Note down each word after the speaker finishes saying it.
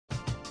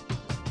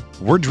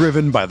We're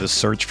driven by the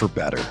search for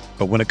better.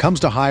 But when it comes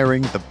to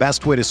hiring, the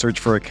best way to search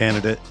for a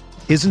candidate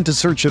isn't to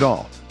search at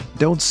all.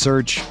 Don't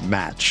search,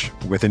 match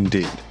with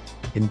Indeed.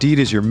 Indeed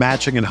is your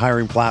matching and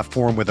hiring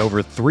platform with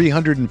over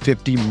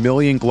 350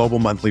 million global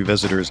monthly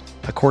visitors,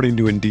 according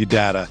to Indeed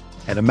data,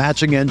 and a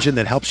matching engine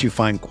that helps you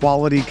find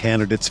quality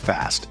candidates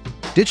fast.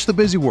 Ditch the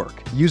busy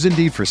work. Use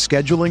Indeed for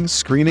scheduling,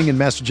 screening, and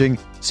messaging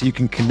so you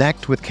can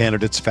connect with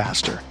candidates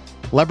faster.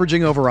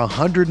 Leveraging over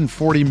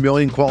 140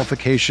 million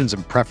qualifications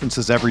and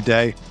preferences every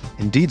day,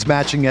 Indeed's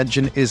matching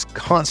engine is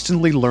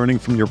constantly learning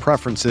from your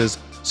preferences,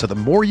 so the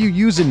more you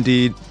use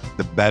Indeed,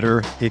 the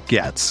better it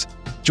gets.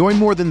 Join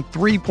more than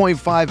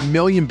 3.5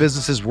 million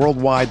businesses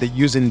worldwide that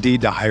use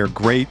Indeed to hire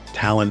great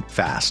talent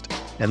fast.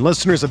 And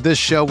listeners of this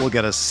show will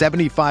get a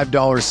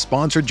 $75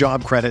 sponsored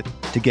job credit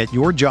to get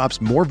your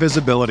jobs more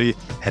visibility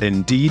at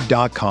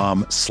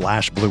Indeed.com/Blue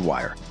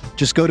Wire.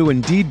 Just go to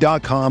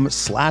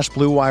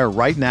Indeed.com/Blue Wire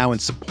right now and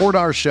support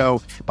our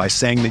show by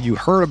saying that you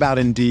heard about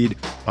Indeed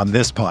on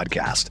this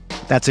podcast.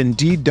 That's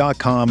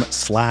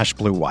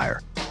Indeed.com/Blue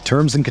Wire.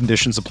 Terms and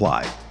conditions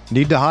apply.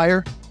 Need to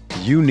hire?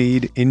 You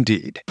need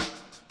Indeed.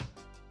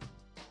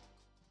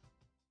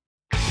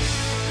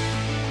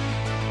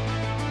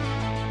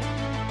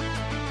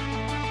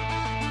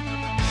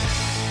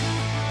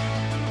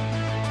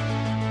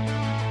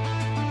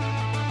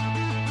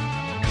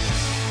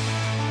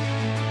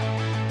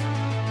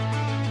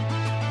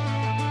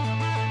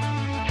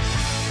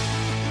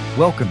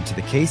 Welcome to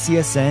the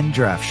KCSN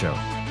Draft Show.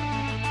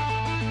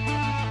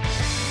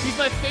 He's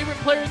my favorite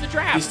player in the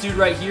draft. This dude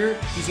right here,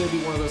 he's going to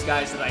be one of those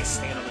guys that I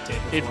stand on the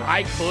table for. If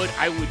I could,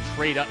 I would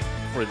trade up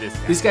for this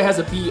guy. This guy has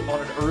a beat on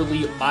an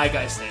early My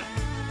Guy stamp.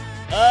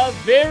 A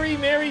very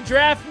merry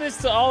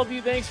Draftmas to all of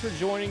you. Thanks for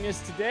joining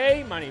us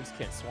today. My name's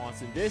Kent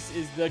Swanson. This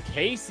is the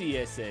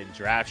KCSN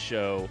Draft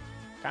Show.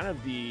 Kind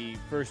of the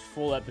first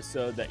full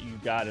episode that you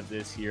got of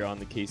this here on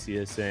the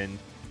KCSN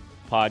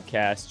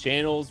podcast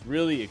channels.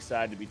 Really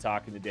excited to be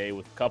talking today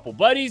with a couple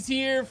buddies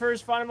here.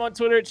 First, find them on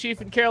Twitter at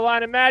Chief in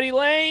Carolina. Maddie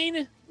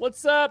Lane,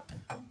 what's up?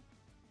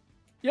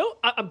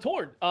 I'm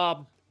torn.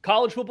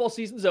 College football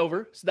season's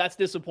over, so that's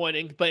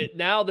disappointing. But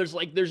now there's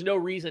no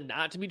reason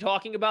not to be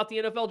talking about the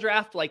NFL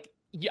draft.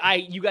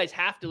 You guys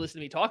have to listen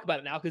to me talk about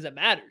it now because it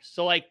matters.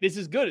 So this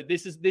is good.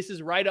 This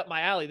is right up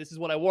my alley. This is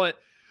what I want.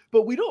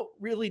 But we don't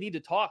really need to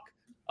talk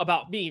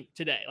about me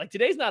today.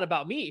 Today's not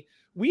about me.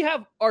 We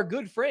have our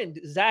good friend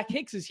Zach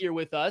Hicks is here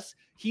with us.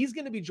 He's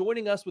going to be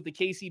joining us with the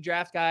KC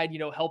Draft Guide,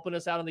 helping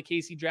us out on the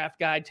KC Draft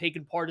Guide,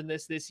 taking part in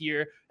this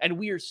year. And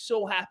we are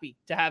so happy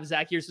to have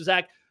Zach here. So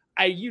Zach,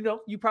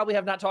 you probably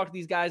have not talked to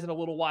these guys in a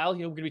little while. We're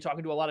going to be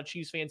talking to a lot of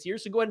Chiefs fans here.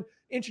 So go ahead and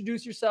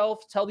introduce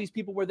yourself. Tell these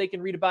people where they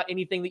can read about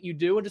anything that you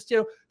do, and just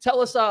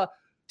tell us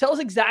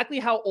exactly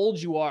how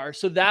old you are,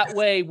 so that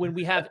way when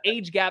we have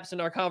age gaps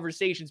in our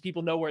conversations,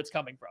 people know where it's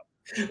coming from.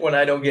 When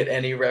I don't get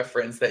any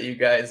reference that you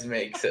guys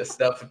make to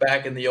stuff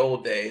back in the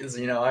old days,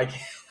 I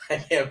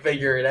can't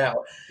figure it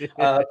out.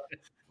 But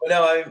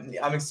no,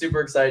 I'm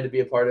super excited to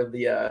be a part of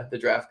the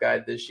draft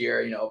guide this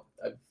year.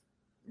 I've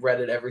read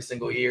it every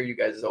single year. You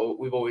guys,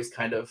 we've always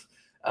kind of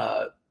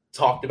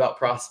talked about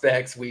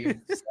prospects. We've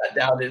sat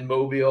down in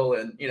Mobile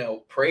and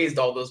praised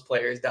all those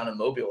players down in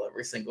Mobile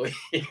every single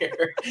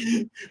year.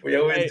 We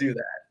always do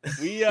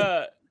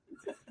that.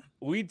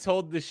 We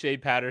told the Shea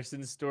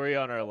Patterson story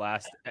on our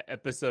last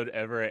episode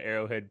ever at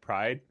Arrowhead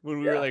Pride when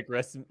we were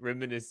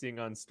reminiscing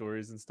on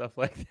stories and stuff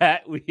like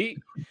that. I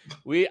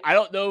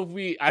don't know if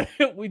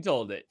we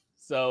told it.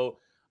 So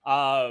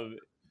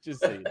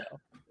just so you know,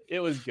 it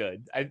was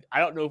good. I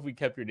don't know if we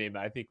kept your name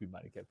out. I think we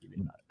might have kept your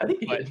name out. I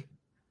think we did.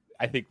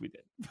 I think we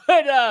did.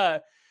 But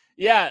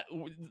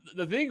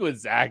the thing with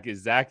Zach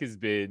is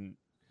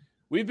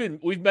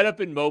we've met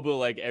up in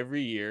Mobile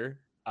every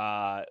year.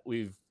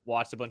 We've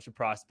watched a bunch of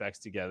prospects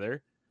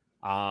together.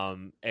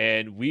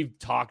 And we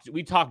talk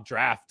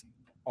draft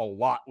a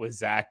lot with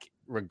Zach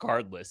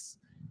regardless.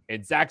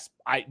 And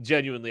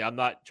I'm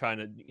not trying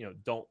to,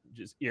 don't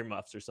just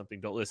earmuffs or something.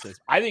 Don't listen.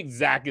 I think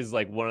Zach is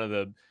one of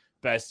the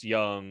best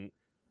young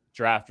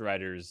draft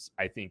writers,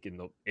 I think,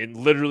 in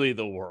literally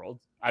the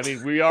world. I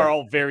mean, we are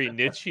all very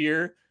niche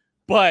here,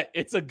 but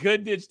it's a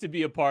good niche to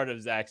be a part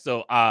of, Zach.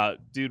 So,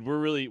 dude, we're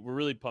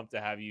really pumped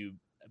to have you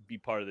be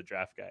part of the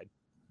draft guide.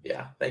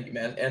 Yeah, thank you,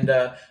 man. And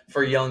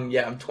for young,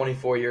 I'm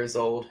 24 years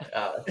old.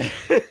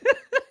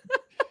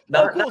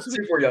 Not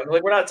super young.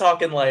 We're not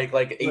talking like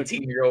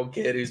 18-year-old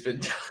kid who's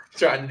been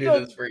trying to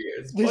do this for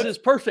years. This is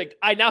perfect.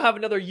 I now have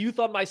another youth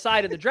on my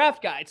side of the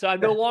draft guide, so I'm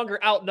no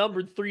longer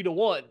outnumbered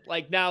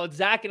 3-1. Now it's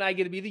Zach and I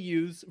get to be the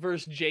youths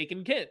versus Jake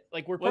and Kent.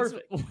 We're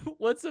perfect.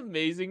 What's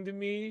amazing to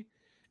me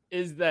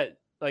is that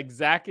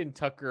Zach and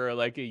Tucker are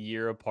a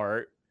year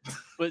apart,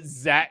 but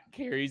Zach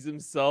carries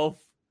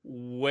himself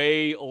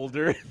way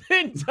older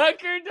than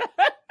Tucker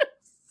does.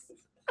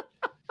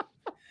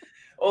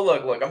 Oh,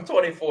 look, I'm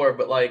 24,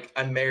 but like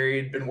I'm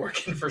married, been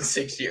working for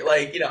 6 years.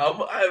 Like,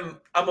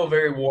 I'm a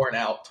very worn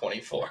out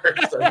 24.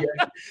 So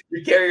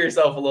you carry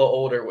yourself a little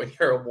older when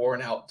you're a worn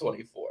out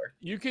 24.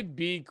 You could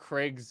be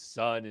Craig's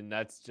son, and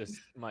that's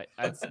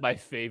my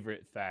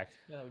favorite fact.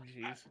 Oh,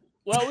 jeez.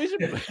 Well,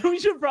 we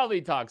should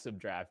probably talk some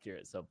draft here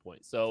at some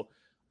point. So,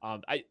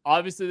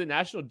 obviously the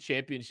national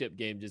championship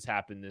game just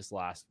happened this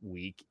last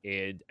week,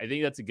 and I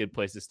think that's a good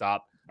place to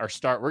stop or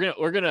start.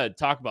 We're gonna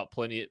talk about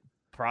plenty of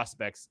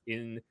prospects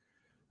in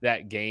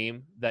that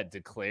game that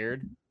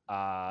declared.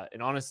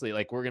 And honestly,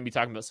 like we're going to be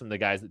talking about some of the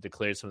guys that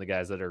declared, some of the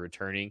guys that are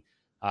returning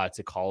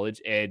to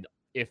college. And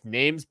if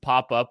names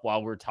pop up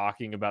while we're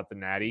talking about the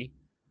Natty,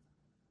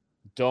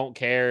 don't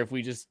care if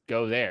we just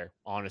go there,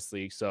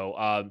 honestly. So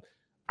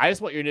I just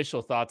want your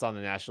initial thoughts on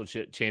the national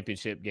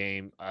championship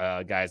game,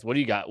 guys. What do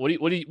you got? What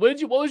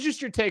was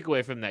just your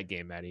takeaway from that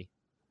game, Maddie?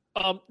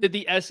 That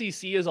the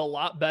SEC is a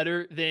lot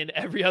better than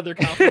every other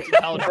conference in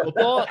college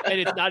football, and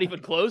it's not even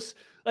close.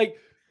 Like,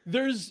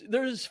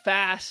 there's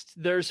fast,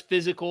 there's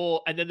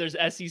physical, and then there's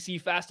SEC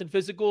fast and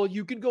physical.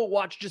 You can go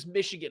watch just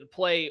Michigan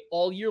play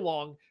all year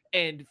long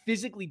and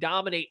physically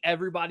dominate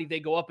everybody they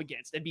go up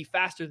against and be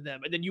faster than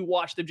them. And then you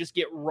watch them just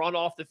get run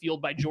off the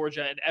field by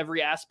Georgia in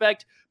every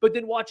aspect. But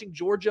then watching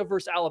Georgia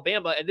versus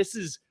Alabama, and this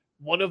is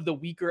one of the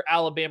weaker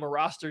Alabama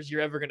rosters you're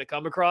ever going to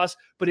come across,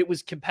 but it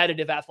was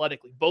competitive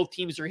athletically. Both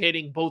teams are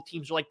hitting, both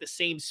teams are like the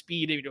same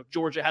speed.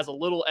 Georgia has a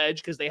little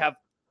edge because they have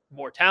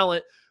more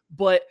talent,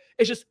 but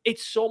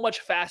it's so much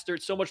faster.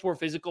 It's so much more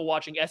physical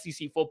watching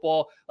SEC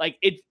football. Like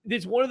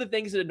it's one of the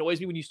things that annoys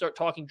me when you start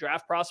talking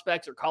draft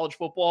prospects or college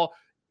football,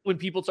 when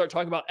people start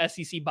talking about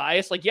SEC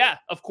bias. Like, yeah,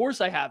 of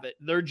course I have it.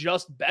 They're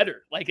just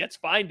better. Like, it's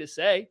fine to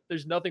say.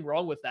 There's nothing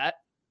wrong with that.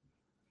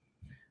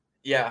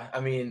 Yeah.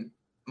 I mean,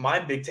 my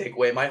big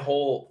takeaway, my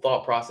whole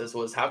thought process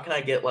was, how can I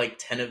get like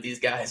 10 of these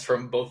guys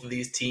from both of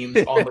these teams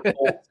on the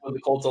Colts when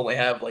the Colts only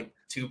have like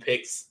 2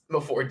 picks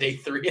before day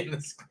 3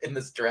 in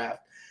this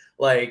draft?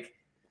 Like,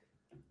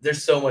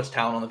 there's so much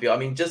talent on the field. I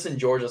mean, just in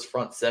Georgia's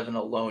front 7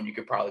 alone, you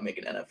could probably make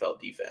an NFL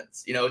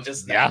defense.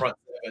 Just that front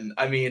 7.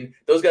 I mean,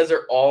 those guys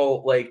are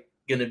all like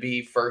going to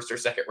be first or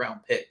second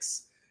round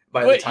picks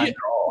by the time they're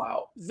all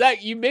out.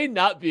 Zach, you may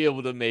not be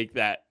able to make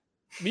that.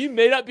 You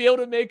may not be able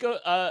to make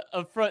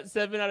a front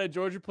 7 out of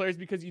Georgia players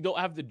because you don't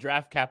have the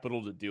draft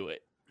capital to do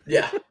it.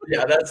 Yeah,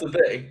 that's the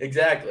thing.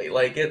 Exactly.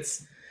 Like it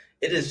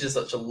is just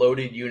such a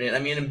loaded unit. I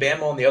mean, and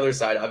Bama on the other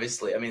side,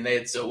 obviously. I mean, they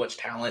had so much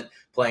talent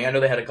playing. I know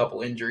they had a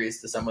couple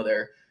injuries to some of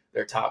their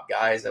top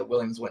guys. That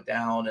Williams went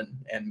down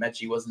and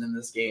Mechie wasn't in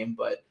this game,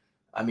 but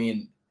I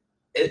mean,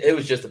 it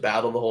was just a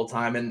battle the whole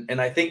time.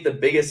 And I think the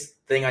biggest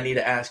thing I need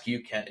to ask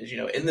you, Ken, is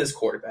in this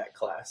quarterback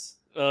class.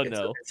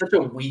 It's such a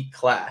weak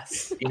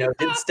class.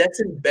 Did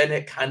Stetson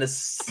Bennett kind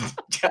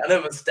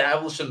of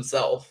establish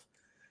himself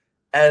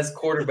as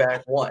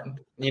quarterback 1?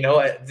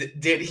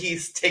 Did he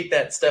take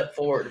that step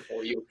forward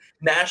for you?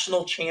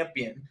 National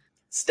champion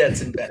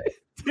Stetson Bennett.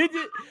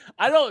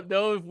 I don't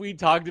know if we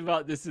talked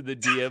about this in the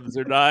DMs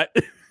or not,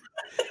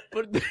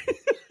 but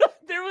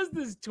there was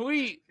this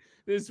tweet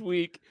this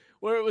week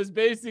where it was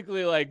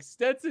basically like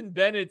Stetson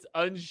Bennett's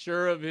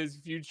unsure of his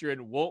future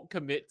and won't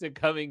commit to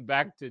coming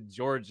back to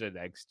Georgia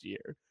next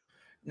year.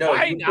 No,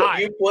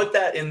 you put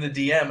that in the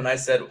DM, and I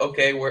said,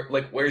 okay,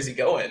 where's he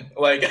going?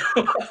 Like,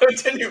 how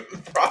did you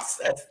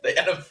process the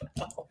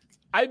NFL?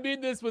 I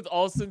mean this with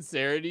all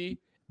sincerity.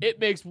 It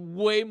makes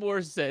way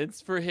more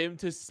sense for him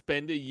to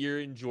spend a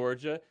year in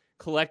Georgia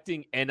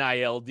collecting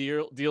NIL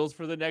deals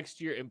for the next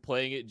year and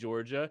playing at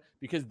Georgia,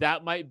 because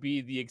that might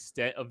be the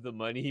extent of the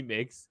money he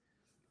makes.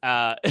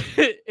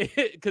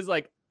 Because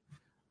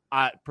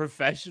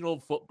professional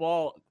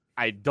football,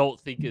 I don't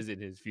think is in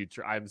his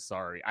future. I'm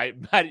sorry.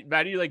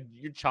 Maddie, like,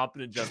 you're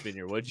chomping and jumping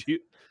here. Would you?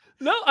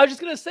 No, I was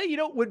just going to say,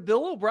 when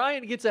Bill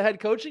O'Brien gets a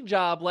head coaching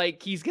job,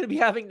 like, he's going to be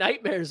having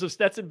nightmares of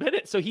Stetson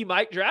Bennett, so he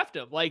might draft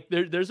him. Like,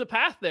 there's a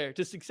path there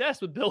to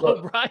success with Bill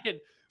O'Brien.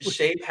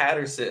 Shea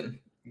Patterson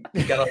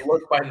got a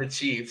look by the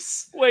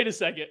Chiefs. Wait a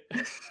second.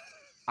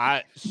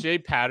 Shea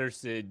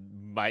Patterson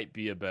might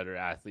be a better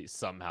athlete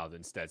somehow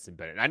than Stetson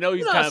Bennett. I know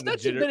he's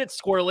Stetson Bennett's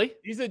squirrely.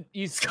 He's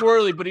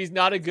squirrely, but he's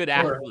not a good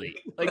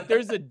athlete. Like,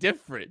 there's a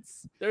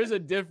difference. There's a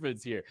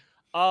difference here.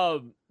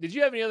 Did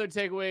you have any other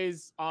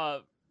takeaways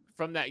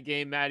from that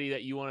game, Maddie,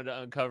 that you wanted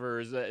to uncover? Or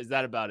is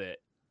that about it?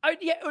 I'm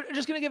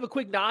just going to give a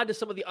quick nod to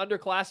some of the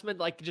underclassmen.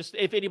 Like, just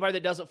if anybody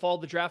that doesn't follow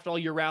the draft all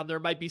year round, there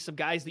might be some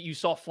guys that you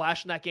saw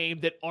flash in that game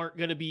that aren't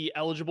going to be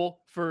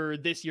eligible for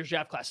this year's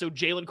draft class. So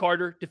Jalen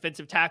Carter,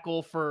 defensive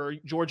tackle for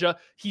Georgia,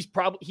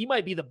 he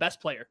might be the best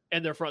player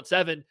in their front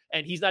 7,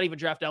 and he's not even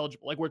draft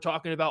eligible. Like, we're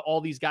talking about all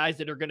these guys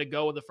that are going to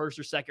go in the first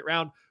or second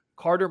round.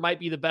 Carter might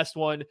be the best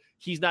one.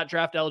 He's not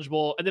draft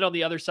eligible. And then on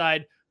the other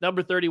side,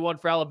 number 31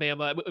 for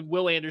Alabama,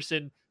 Will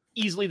Anderson,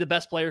 easily the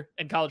best player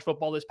in college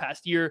football this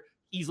past year.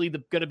 Easily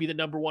going to be the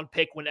number 1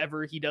 pick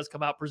whenever he does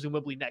come out,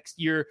 presumably next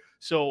year.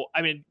 So,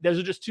 I mean, those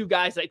are just 2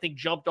 guys that I think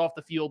jumped off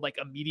the field like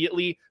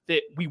immediately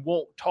that we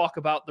won't talk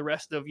about the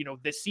rest of,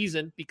 this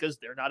season because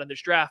they're not in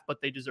this draft,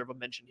 but they deserve a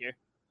mention here.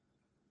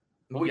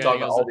 We talk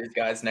about all these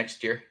guys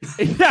next year.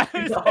 Yeah,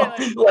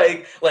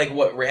 like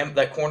what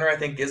that corner, I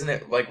think, isn't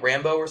it like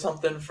Rambo or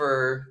something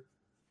for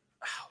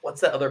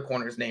what's that other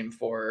corner's name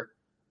for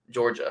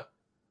Georgia?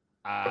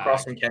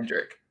 Across from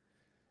Kendrick.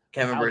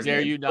 Can't remember his name.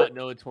 How dare you not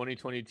know a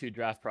 2022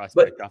 draft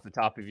prospect off the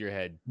top of your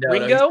head? No,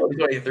 Ringo?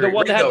 The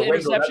one that had the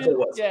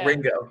interception? Yeah.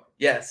 Ringo.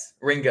 Yes,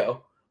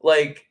 Ringo.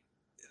 Like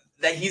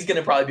that, he's going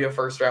to probably be a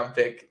first-round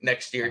pick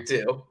next year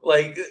too.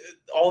 Like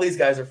all these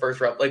guys are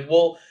first-round. Like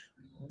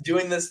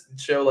doing this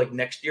show like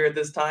next year at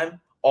this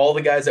time, all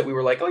the guys that we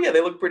were like, oh yeah,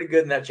 they look pretty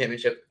good in that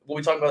championship. We'll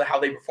be talking about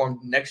how they performed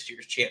next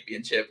year's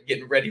championship,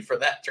 getting ready for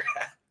that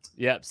draft.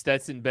 Yep,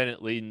 Stetson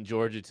Bennett leading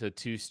Georgia to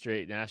 2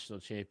 straight national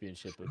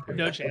championship appearances.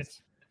 No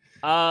chance.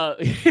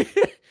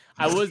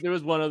 There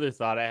was one other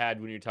thought I had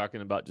when you're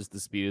talking about just the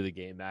speed of the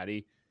game,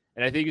 Maddie,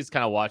 and I think it's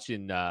kind of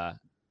watching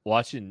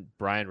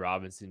Brian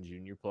Robinson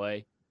Jr.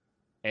 play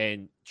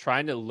and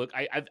trying to look.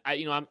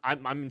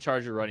 I'm in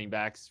charge of running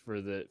backs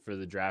for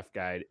the draft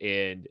guide,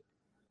 and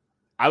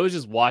I was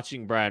just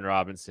watching Brian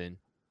Robinson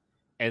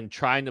and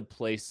trying to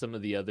place some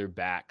of the other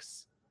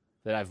backs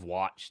that I've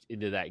watched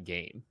into that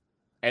game,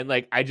 and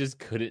like I just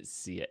couldn't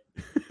see it.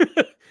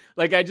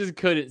 I just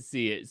couldn't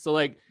see it. So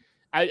like.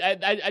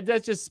 I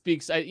that just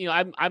speaks. I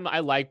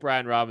like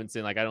Brian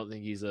Robinson. Like I don't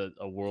think he's a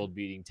world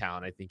beating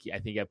talent. I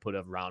think I put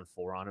a round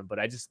 4 on him, but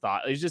I just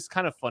thought it was just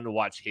kind of fun to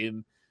watch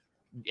him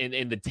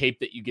in the tape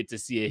that you get to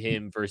see of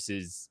him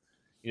versus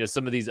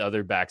some of these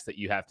other backs that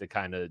you have to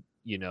kind of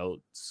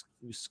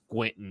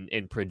squint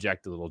and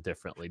project a little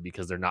differently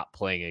because they're not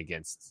playing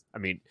against. I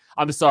mean,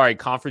 I'm sorry,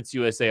 Conference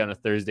USA on a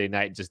Thursday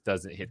night just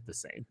doesn't hit the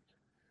same.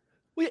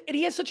 And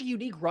he has such a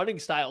unique running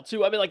style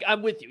too. I mean, like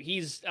I'm with you.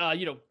 He's,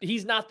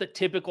 he's not the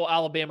typical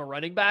Alabama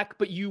running back,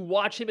 but you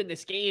watch him in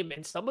this game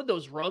and some of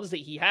those runs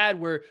that he had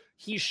where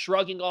he's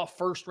shrugging off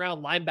first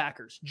round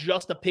linebackers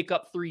just to pick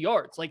up 3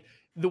 yards. Like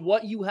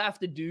what you have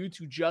to do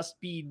to just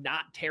be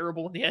not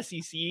terrible in the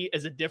SEC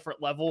is a different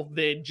level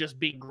than just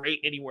being great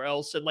anywhere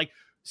else. And like,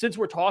 since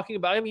we're talking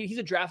about, I mean, he's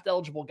a draft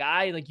eligible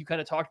guy. And like you kind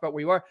of talked about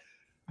where you are,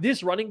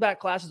 this running back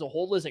class as a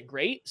whole isn't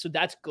great. So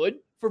that's good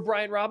for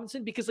Brian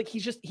Robinson because like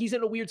he's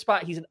in a weird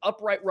spot. He's an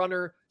upright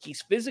runner.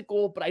 He's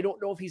physical, but I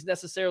don't know if he's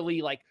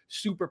necessarily like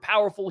super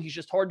powerful. He's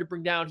just hard to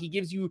bring down. He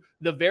gives you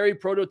the very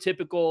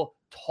prototypical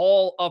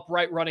tall,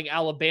 upright running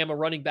Alabama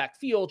running back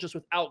feel, just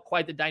without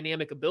quite the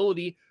dynamic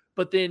ability.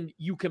 But then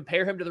you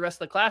compare him to the rest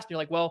of the class and you're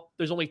like, well,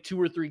 there's only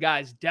 2 or 3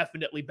 guys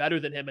definitely better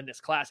than him in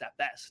this class at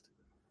best.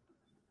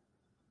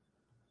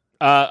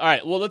 All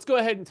right. Well, let's go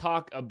ahead and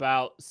talk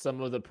about some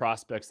of the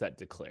prospects that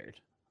declared,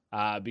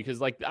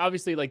 because like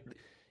obviously like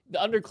the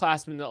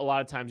underclassmen, a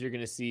lot of times you're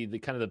going to see the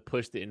kind of the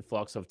push, the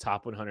influx of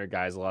top 100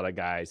 guys, a lot of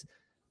guys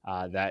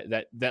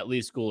that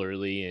leave school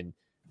early, and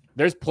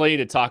there's plenty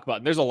to talk about.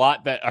 And there's a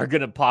lot that are going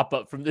to pop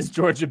up from this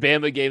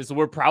Georgia-Bama game. So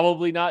we're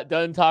probably not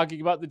done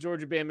talking about the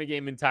Georgia-Bama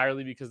game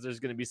entirely because there's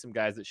going to be some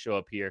guys that show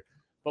up here,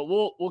 but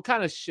we'll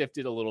kind of shift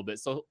it a little bit.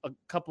 So a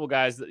couple of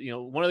guys that,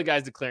 one of the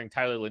guys declaring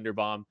Tyler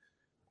Linderbaum.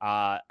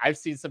 I've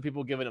seen some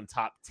people giving him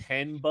top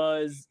 10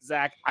 buzz,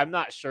 Zach. I'm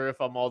not sure if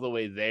I'm all the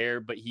way there,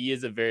 but he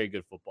is a very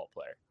good football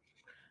player.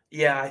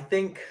 Yeah, I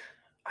think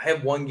I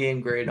have 1 game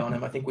grade on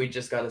him. I think we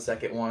just got a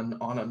second one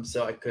on him,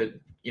 so I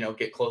could,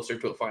 get closer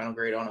to a final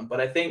grade on him.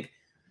 But I think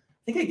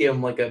I gave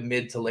him like a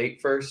mid to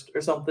late first or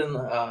something.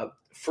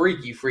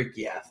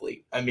 Freaky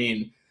athlete. I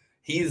mean,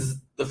 he's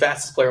the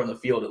fastest player on the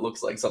field, it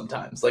looks like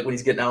sometimes. Like when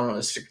he's getting out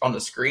on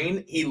the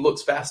screen, he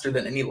looks faster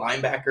than any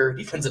linebacker,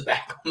 defensive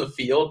back on the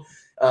field.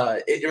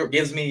 It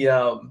gives me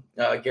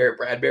Garrett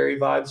Bradbury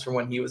vibes from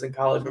when he was in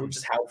college, which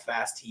is how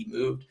fast he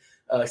moved.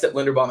 Except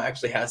Linderbaum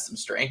actually has some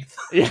strength.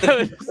 Yeah, I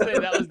was gonna say,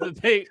 that was the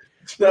thing.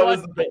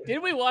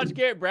 Didn't we watch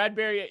Garrett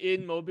Bradbury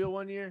in Mobile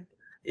one year?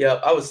 Yeah,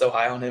 I was so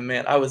high on him,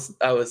 man. I was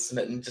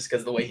smitten just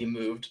because of the way he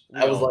moved.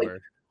 I was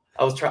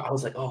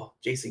like, oh,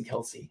 Jason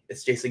Kelce.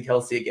 It's Jason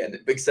Kelce again,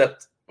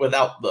 except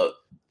without the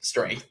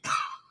strength.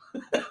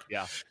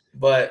 Yeah.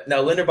 But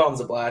now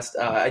Linderbaum's a blast.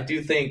 I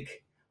do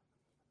think.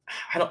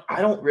 I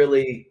don't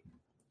really.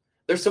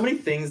 There's so many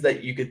things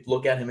that you could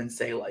look at him and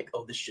say like,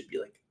 oh, this should be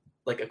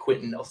like a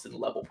Quentin Nelson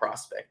level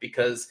prospect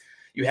because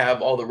you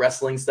have all the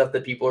wrestling stuff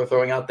that people are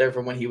throwing out there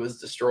from when he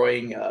was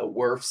destroying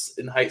Wirfs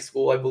in high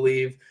school, I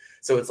believe.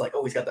 So it's like,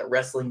 oh, he's got that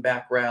wrestling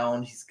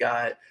background. He's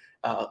got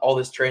all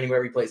this training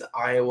where he plays at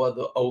Iowa,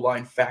 the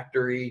O-line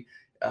factory.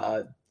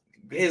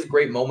 He has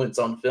great moments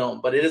on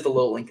film, but it is a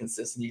little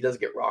inconsistent. He does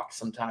get rocked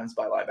sometimes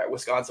by linebacker.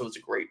 Wisconsin was a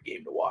great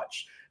game to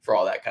watch for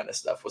all that kind of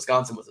stuff.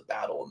 Wisconsin was a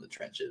battle in the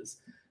trenches.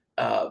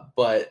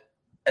 But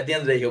at the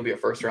end of the day, he'll be a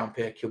first-round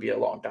pick. He'll be a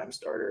long-time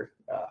starter.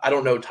 I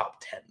don't know top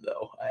 10,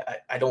 though.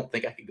 I don't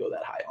think I could go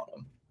that high on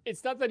him.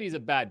 It's not that he's a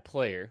bad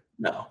player.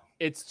 No.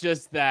 It's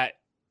just that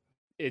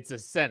it's a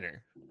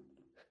center.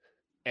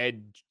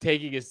 And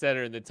taking a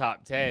center in the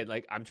top 10,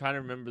 like I'm trying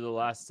to remember the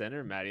last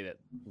center, Maddie, that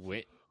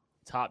went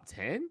top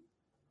 10.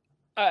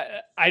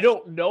 I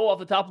don't know off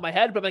the top of my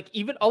head, but like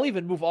I'll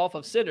even move off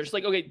of centers.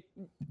 Like, okay,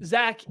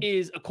 Zach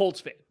is a Colts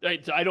fan.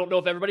 Right? So I don't know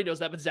if everybody knows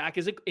that, but Zach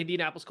is an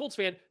Indianapolis Colts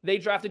fan. They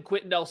drafted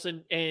Quentin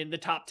Nelson in the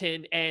top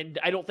 10, and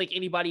I don't think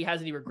anybody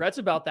has any regrets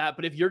about that.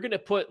 But if you're going to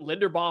put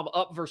Linderbaum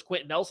up versus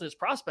Quentin Nelson as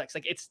prospects,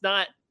 like it's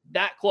not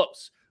that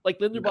close. Like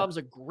Linderbaum's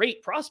a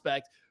great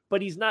prospect,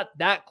 but he's not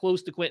that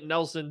close to Quentin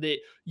Nelson that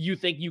you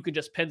think you could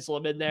just pencil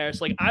him in there.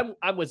 So like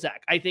I'm with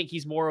Zach. I think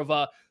he's more of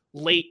a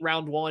late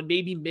round one,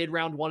 maybe mid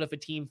round one if a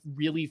team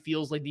really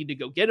feels like they need to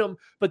go get him.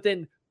 But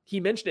then he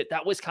mentioned it,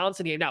 that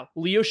Wisconsin game. Now,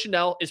 Leo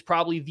Chanel is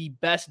probably the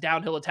best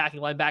downhill attacking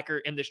linebacker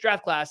in this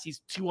draft class.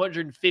 He's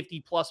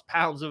 250 plus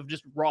pounds of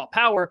just raw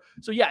power.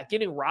 So yeah,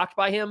 getting rocked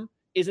by him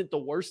isn't the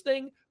worst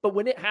thing. But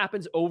when it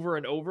happens over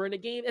and over in a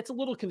game, it's a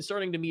little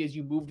concerning to me as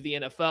you move to the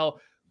NFL.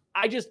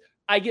 I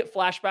get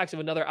flashbacks of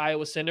another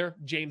Iowa center,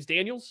 James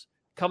Daniels,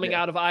 coming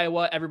out of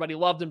Iowa. Everybody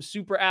loved him,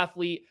 super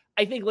athlete.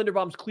 I think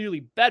Linderbaum's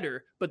clearly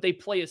better, but they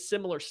play a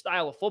similar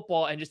style of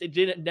football, and just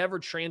it never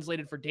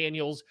translated for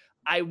Daniels.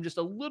 I'm just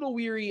a little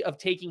weary of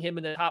taking him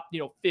in the top,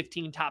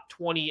 15, top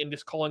 20, and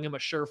just calling him a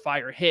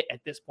surefire hit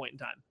at this point in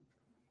time.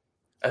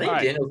 I think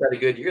Daniels had a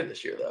good year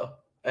this year, though.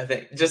 I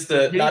think just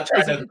to not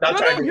trying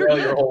to derail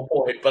your whole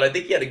point, but I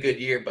think he had a good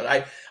year. But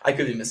I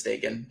could be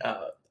mistaken.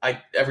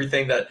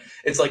 Everything that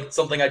it's like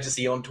something I just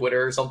see on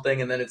Twitter or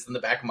something, and then it's in the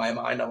back of my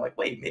mind. I'm like,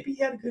 wait, maybe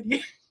he had a good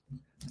year.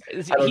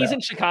 He's in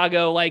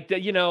Chicago, like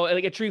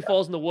like a tree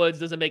falls in the woods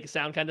doesn't make a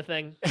sound kind of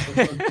thing.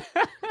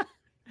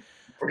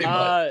 Pretty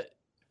much.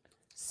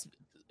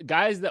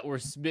 Guys that we're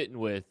smitten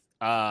with,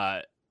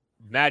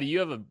 Maddie, you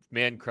have a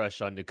man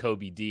crush on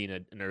Nakobe Dean,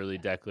 an early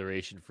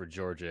declaration for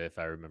Georgia, if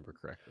I remember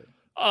correctly.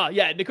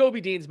 Yeah,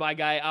 Nakobe Dean's my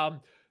guy.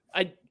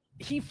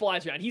 He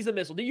flies around. He's a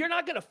missile. You're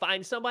not going to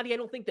find somebody, I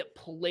don't think, that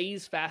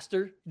plays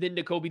faster than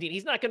Nakobe Dean.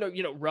 He's not going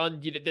to,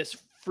 run this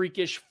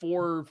freakish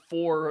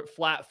 4.4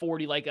 flat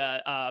 40 like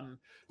a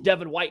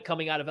Devin White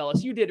coming out of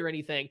LSU did or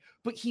anything,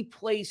 but he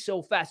plays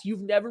so fast.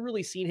 You've never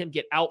really seen him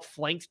get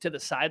outflanked to the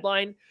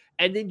sideline,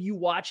 and then you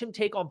watch him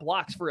take on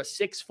blocks for a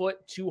 6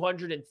 foot,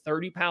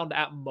 230 pound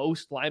at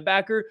most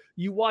linebacker.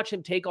 You watch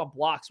him take on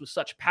blocks with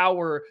such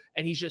power,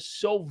 and he's just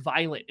so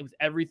violent with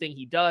everything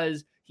he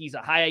does. He's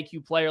a high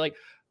IQ player. Like,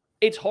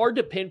 it's hard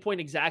to pinpoint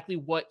exactly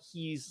what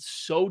he's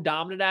so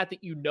dominant at that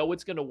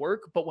it's going to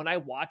work. But when I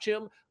watch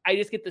him, I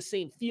just get the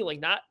same feeling,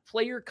 not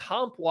player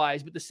comp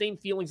wise, but the same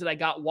feelings that I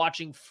got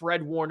watching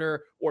Fred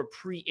Warner or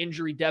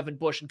pre-injury Devin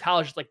Bush in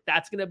college. It's like,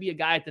 that's going to be a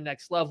guy at the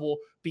next level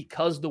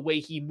because the way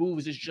he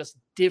moves is just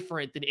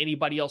different than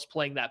anybody else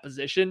playing that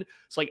position.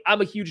 It's like,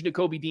 I'm a huge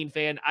Nakobe Dean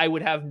fan. I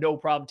would have no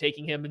problem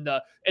taking him in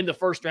the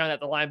first round at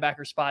the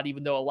linebacker spot,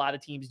 even though a lot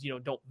of teams,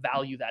 don't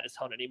value that a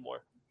ton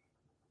anymore.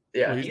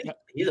 Yeah,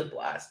 he's a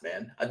blast,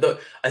 man. I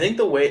think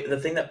the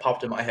thing that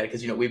popped in my head,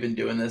 because we've been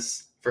doing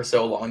this for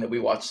so long that we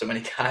watch so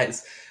many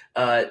guys,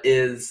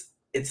 is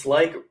it's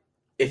like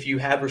if you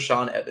had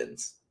Rashaan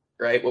Evans,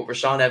 right? What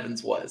Rashaan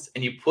Evans was,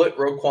 and you put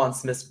Roquan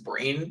Smith's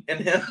brain in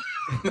him.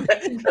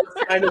 That's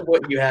kind of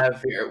what you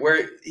have here,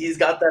 where he's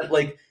got that,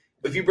 like,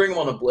 if you bring him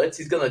on a blitz,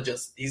 he's gonna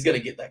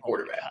get that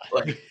quarterback.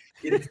 Like,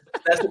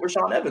 that's what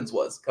Rashaan Evans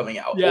was coming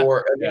out. Yeah.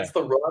 Or against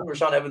the run,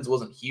 Rashaan Evans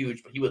wasn't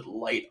huge, but he would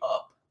light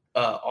up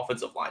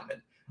offensive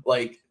linemen.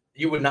 Like,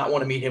 you would not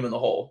want to meet him in the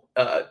hole.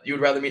 You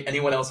would rather meet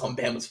anyone else on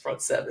Bama's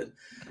front seven.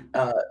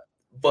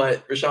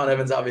 But Rashaan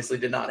Evans obviously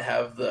did not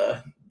have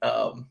the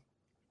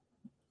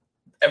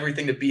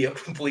everything to be a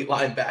complete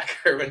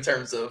linebacker in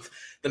terms of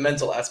the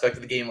mental aspect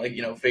of the game, like,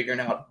 figuring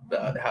out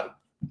how to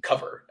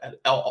cover at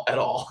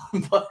all.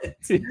 But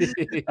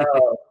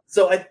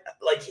so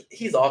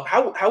he's off.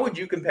 How would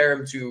you compare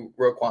him to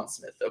Roquan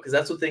Smith, though? Because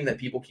that's the thing that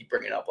people keep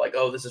bringing up, like,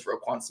 oh, this is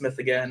Roquan Smith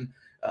again.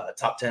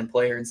 Top 10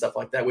 player and stuff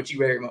like that, which he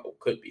very much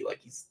could be. Like,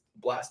 he's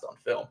blast on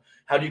film.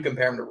 How do you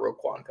compare him to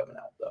Roquan coming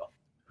out, though?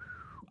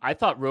 I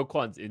thought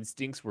Roquan's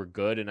instincts were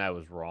good, and I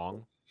was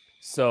wrong.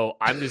 So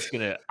I'm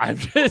gonna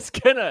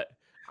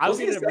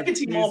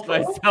recuse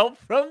myself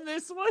from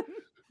this one.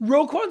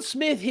 Roquan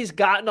Smith has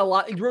gotten a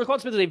lot.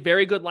 Roquan Smith is a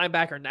very good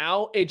linebacker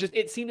now.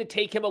 It seemed to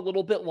take him a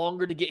little bit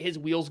longer to get his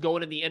wheels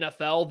going in the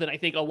NFL than I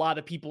think a lot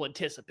of people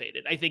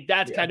anticipated. I think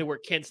that's kind of where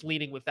Kent's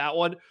leaning with that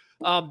one.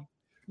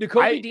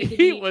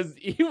 He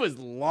was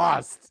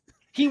lost.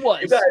 He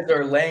was. You guys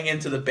are laying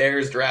into the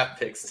Bears draft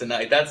picks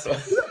tonight. That's what.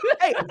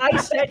 Hey, I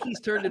said he's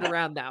turned it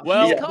around now.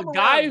 Well, the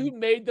guy who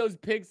made those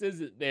picks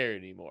isn't there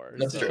anymore.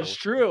 That's true. It's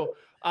true.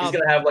 He's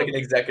gonna have like an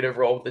executive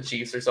role with the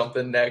Chiefs or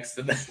something next.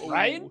 And then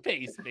Ryan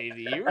Pace,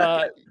 baby.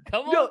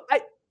 Come on. No,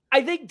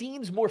 I think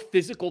Dean's more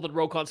physical than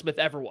Roquan Smith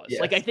ever was. Yes.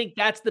 Like, I think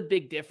that's the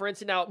big difference.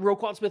 And now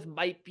Roquan Smith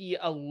might be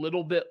a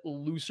little bit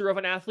looser of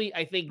an athlete.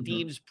 I think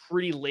Dean's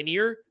pretty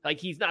linear. Like,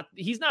 he's not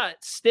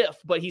stiff,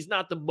 but he's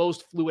not the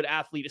most fluid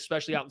athlete,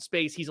 especially out in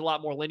space. He's a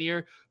lot more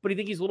linear, but I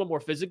think he's a little more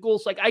physical.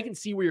 So, like, I can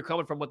see where you're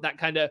coming from with that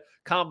kind of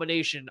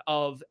combination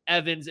of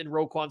Evans and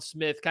Roquan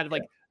Smith, kind of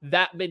like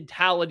that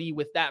mentality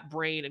with that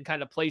brain and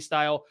kind of play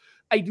style.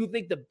 I do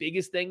think the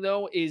biggest thing,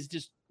 though, is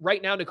just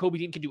right now Nakobe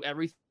Dean can do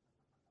everything.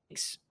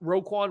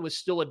 Roquan was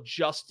still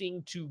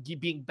adjusting to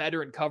being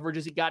better in coverage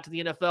as he got to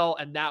the NFL,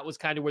 and that was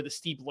kind of where the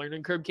steep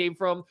learning curve came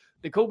from.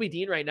 Kobe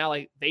Dean right now,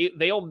 like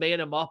they'll man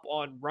him up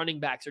on running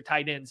backs or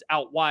tight ends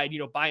out wide,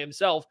 by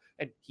himself,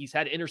 and he's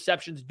had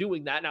interceptions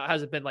doing that. Now it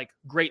hasn't been like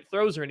great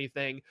throws or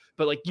anything,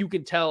 but like you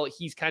can tell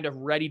he's kind of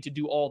ready to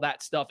do all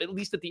that stuff, at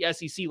least at the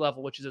SEC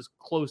level, which is as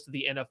close to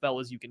the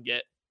NFL as you can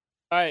get.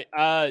 All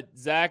right,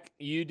 Zach,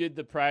 you did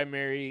the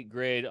primary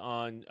grade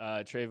on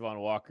Travon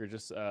Walker.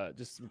 Just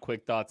some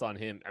quick thoughts on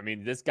him. I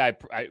mean, this guy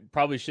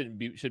probably should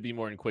be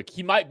more than quick.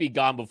 He might be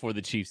gone before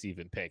the Chiefs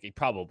even pick. He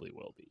probably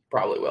will be.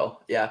 Probably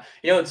will. Yeah.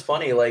 It's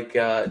funny. Like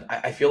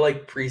I feel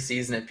like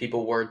preseason, if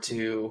people were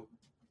to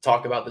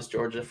talk about this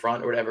Georgia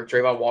front or whatever,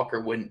 Travon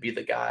Walker wouldn't be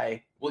the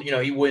guy. Well,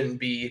 he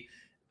wouldn't be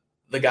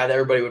the guy that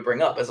everybody would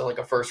bring up as like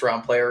a first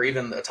round player, or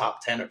even the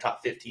top 10 or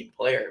top 15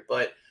 player.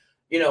 But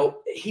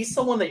he's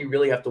someone that you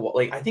really have to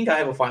like. I think I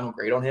have a final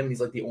grade on him. He's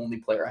like the only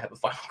player I have a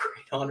final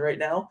grade on right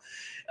now.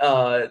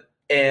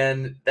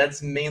 And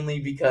that's mainly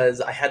because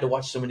I had to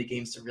watch so many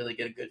games to really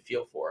get a good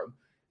feel for him.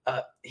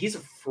 He's a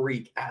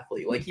freak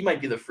athlete. Like, he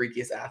might be the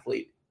freakiest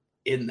athlete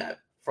in that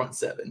front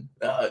seven.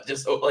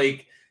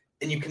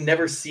 And you can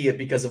never see it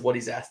because of what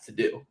he's asked to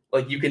do.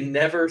 Like, you can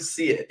never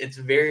see it. It's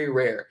very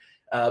rare.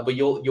 But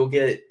you'll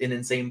get an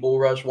insane bull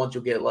rush. Once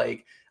you'll get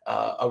like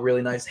a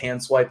really nice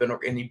hand swipe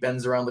and he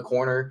bends around the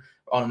corner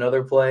on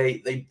another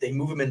play. They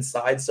move him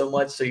inside so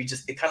much, so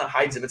it kind of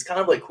hides him. It's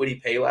kind of like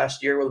Kwity Paye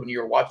last year, when you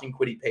were watching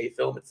Kwity Paye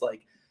film. It's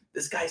like,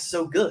 this guy's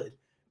so good,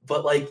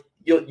 but like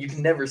you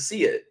can never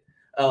see it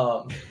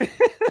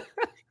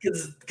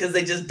because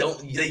they just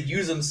don't. They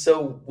use him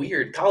so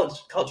weird.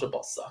 College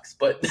football sucks,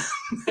 but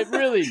it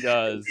really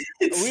does.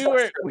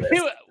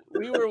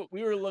 We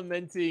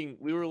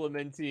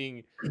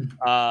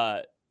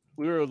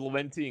were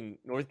lamenting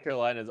North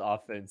Carolina's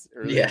offense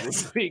earlier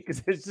this week,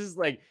 because it's just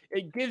like,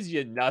 it gives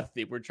you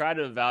nothing. We're trying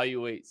to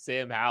evaluate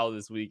Sam Howell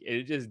this week,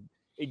 and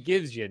it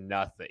gives you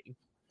nothing.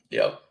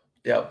 Yep.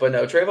 But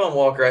no, Travon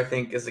Walker, I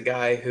think, is a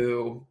guy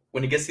who,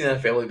 when he gets to the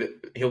NFL,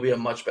 he'll be a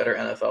much better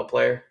NFL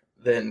player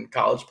than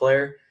college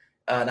player.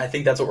 And I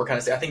think that's what we're kind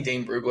of saying. I think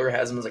Dane Brugler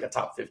has him as like a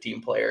top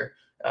 15 player.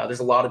 There's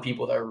a lot of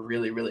people that are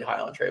really, really high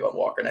on Travon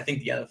Walker, and I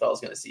think the NFL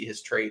is going to see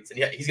his traits,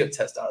 and he's going to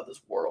test out of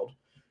this world.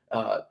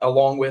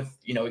 Along with,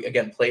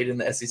 again, played in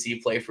the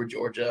SEC, play for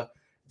Georgia,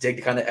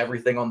 did kind of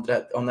everything on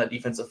that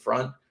defensive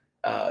front.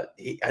 I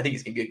think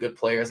he's going to be a good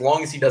player, as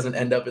long as he doesn't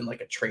end up in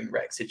like a train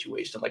wreck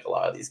situation like a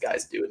lot of these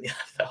guys do in the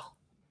NFL.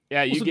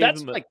 Yeah,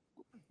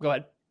 go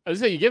ahead. I was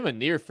saying, you give him a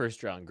near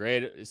first round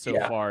grade so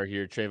far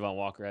here. Travon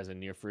Walker has a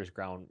near first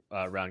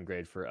round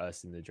grade for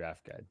us in the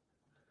draft guide.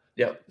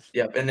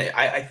 Yep. And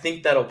I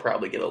think that'll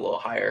probably get a little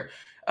higher.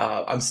 We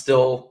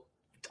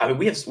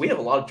have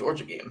a lot of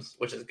Georgia games,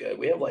 which is good.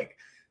 We have like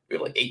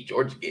 8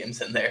 Georgia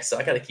games in there, so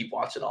I got to keep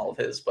watching all of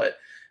his. But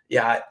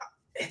yeah,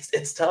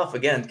 it's tough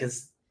again,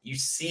 because you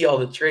see all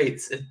the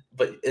traits,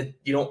 but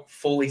you don't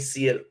fully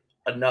see it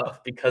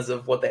enough because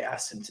of what they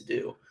asked him to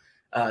do.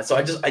 So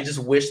I just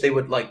wish they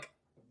would like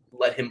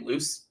let him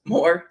loose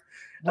more.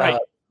 Right.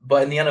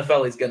 But in the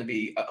NFL, he's going to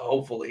be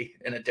hopefully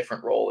in a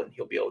different role, and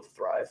he'll be able to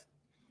thrive.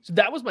 So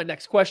that was my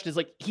next question, is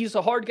like, he's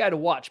a hard guy to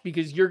watch,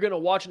 because you're going to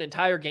watch an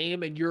entire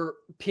game and you're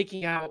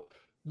picking out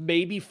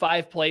maybe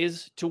 5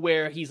 plays to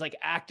where he's like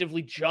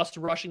actively just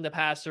rushing the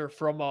passer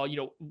from a,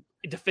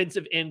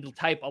 defensive end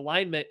type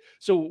alignment.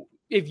 So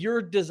if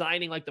you're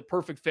designing like the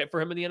perfect fit for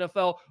him in the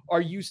NFL,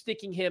 are you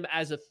sticking him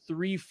as a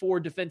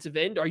 3-4 defensive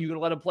end? Are you going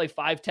to let him play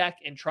 5 tech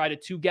and try to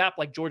 2 gap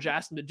like Georgia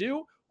asked him to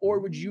do? Or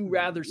would you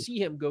rather see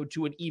him go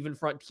to an even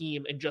front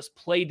team and just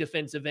play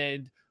defensive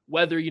end,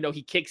 whether,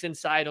 he kicks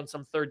inside on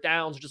some third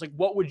downs, or just like,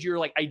 what would your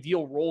like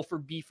ideal role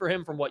be for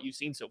him from what you've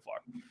seen so far?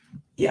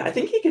 Yeah, I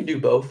think he could do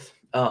both.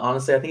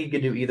 Honestly, I think he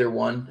could do either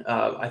one.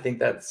 I think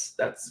that's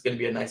going to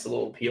be a nice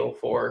little appeal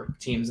for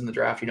teams in the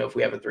draft. If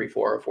we have a 3-4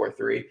 or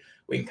 4-3,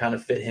 we can kind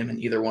of fit him in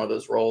either one of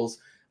those roles.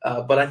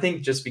 But I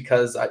think just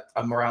because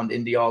I'm around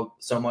Indy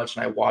so much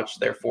and I watch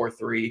their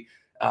 4-3,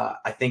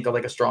 I think of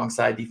like a strong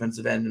side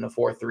defensive end in a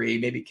 4-3,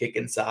 maybe kick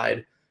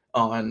inside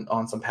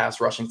on some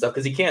pass rushing stuff,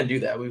 because he can do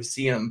that. We've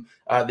seen him.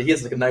 He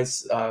has like a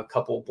nice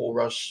couple bull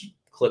rush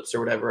clips or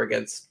whatever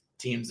against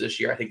teams this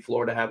year. I think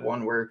Florida had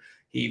one where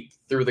he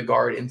threw the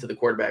guard into the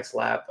quarterback's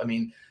lap. I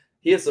mean,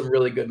 he has some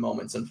really good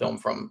moments in film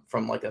from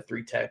like a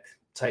 3-tech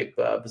type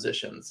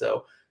position.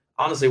 So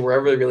honestly,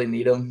 wherever they really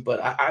need him, but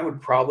I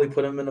would probably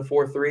put him in a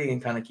 4-3 and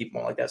kind of keep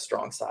him on like that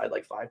strong side,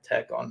 like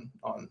 5-tech on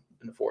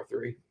in the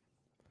 4-3.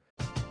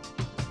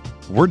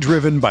 We're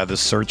driven by the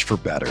search for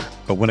better.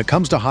 But when it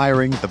comes to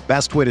hiring, the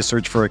best way to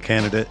search for a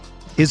candidate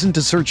isn't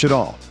to search at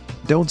all.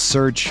 Don't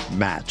search,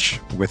 match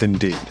with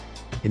Indeed.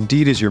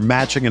 Indeed is your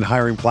matching and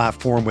hiring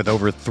platform with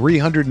over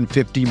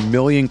 350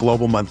 million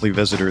global monthly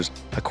visitors,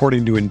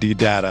 according to Indeed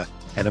data,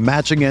 and a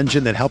matching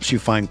engine that helps you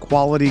find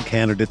quality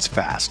candidates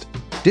fast.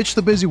 Ditch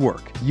the busy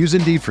work. Use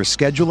Indeed for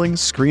scheduling,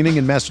 screening,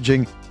 and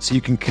messaging so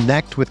you can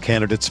connect with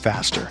candidates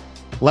faster.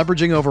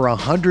 Leveraging over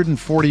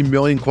 140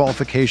 million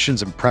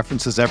qualifications and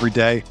preferences every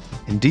day,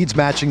 Indeed's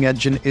matching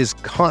engine is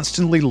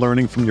constantly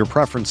learning from your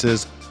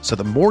preferences So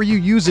the more you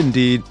use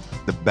Indeed,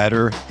 the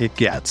better it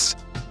gets.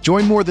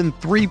 Join more than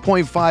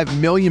 3.5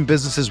 million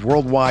businesses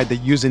worldwide that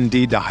use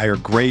Indeed to hire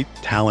great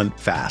talent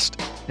fast.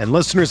 And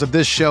listeners of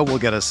this show will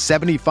get a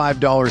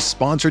 $75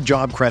 sponsored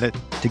job credit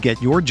to get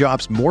your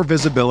jobs more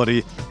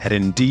visibility at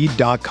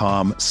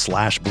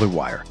Indeed.com/Blue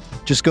Wire.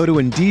 Just go to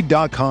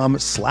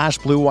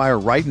Indeed.com/Blue Wire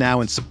right now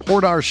and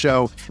support our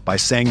show by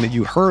saying that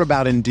you heard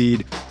about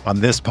Indeed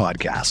on this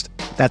podcast.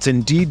 That's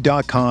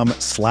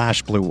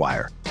Indeed.com/Blue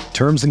Wire.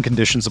 Terms and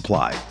conditions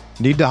apply.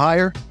 Need to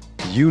hire?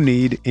 You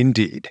need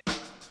Indeed.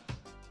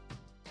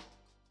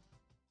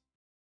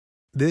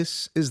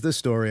 This is the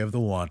story of the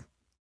one.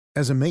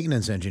 As a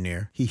maintenance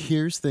engineer, he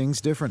hears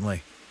things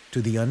differently.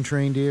 To the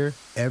untrained ear,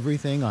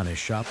 everything on his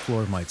shop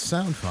floor might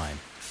sound fine,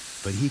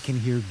 but he can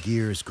hear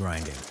gears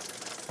grinding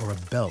or a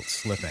belt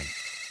slipping.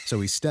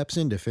 So he steps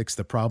in to fix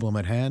the problem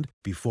at hand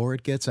before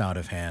it gets out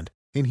of hand.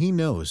 And he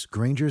knows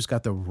Grainger's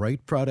got the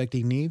right product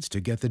he needs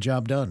to get the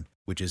job done,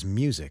 which is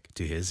music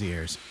to his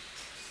ears.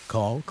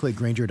 Call, click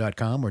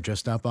Grainger.com, or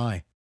just stop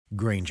by.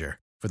 Grainger,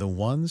 for the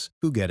ones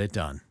who get it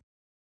done.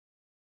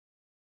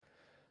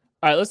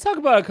 All right, let's talk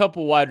about a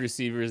couple wide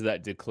receivers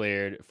that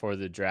declared for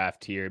the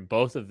draft here.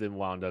 Both of them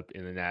wound up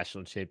in the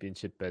national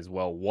championship as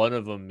well. One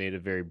of them made a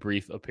very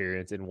brief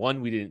appearance, and one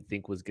we didn't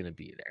think was going to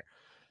be there.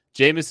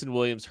 Jameson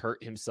Williams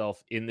hurt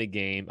himself in the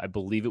game. I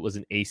believe it was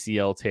an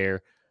ACL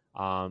tear,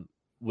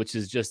 which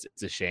is just,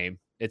 it's a shame.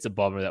 It's a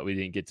bummer that we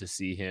didn't get to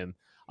see him.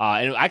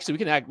 And actually, we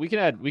can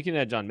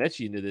add John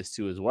Mechie into this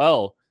too as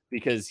well,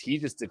 because he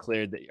just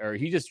declared that, or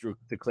he just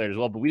declared as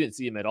well, but we didn't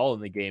see him at all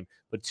in the game.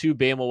 But two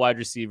Bama wide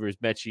receivers,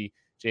 Mechie,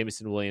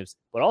 Jameson Williams,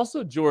 but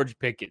also George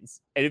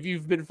Pickens. And if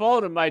you've been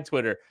following on my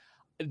Twitter,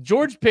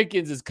 George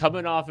Pickens is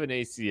coming off an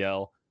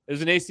ACL. It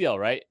was an ACL,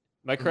 right?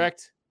 Am I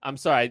correct? I'm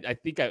sorry. I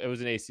think it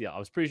was an ACL. I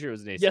was pretty sure it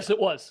was an ACL. Yes, it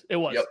was. It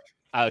was. Yep.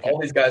 Okay. All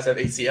these guys have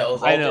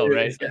ACLs. I know,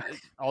 right?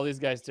 All these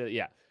guys too.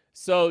 Yeah.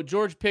 So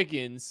George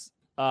Pickens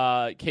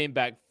came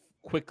back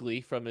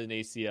quickly from an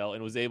ACL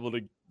and was able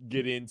to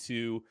get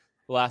into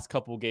the last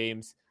couple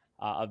games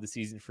of the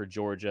season for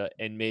Georgia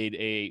and made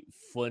a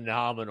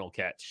phenomenal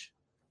catch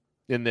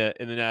in the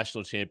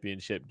national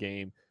championship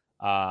game.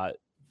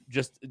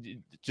 Just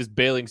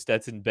bailing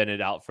Stetson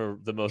Bennett out for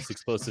the most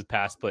explosive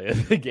pass play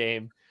of the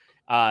game.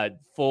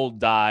 Full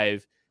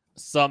dive,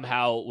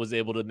 somehow was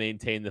able to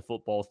maintain the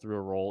football through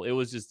a roll. It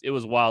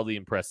was wildly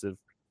impressive.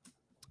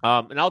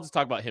 And I'll just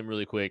talk about him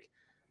really quick.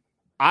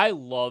 I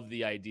love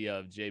the idea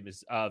of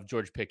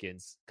George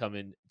Pickens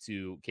coming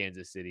to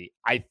Kansas City.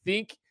 I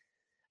think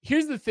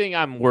here's the thing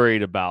I'm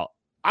worried about.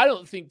 I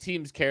don't think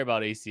teams care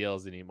about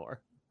ACLs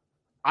anymore.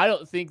 I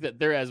don't think that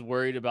they're as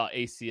worried about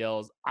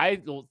ACLs. I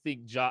don't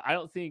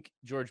think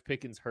George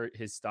Pickens hurt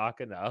his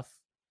stock enough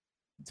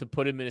to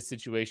put him in a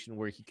situation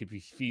where he could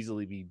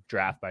feasibly be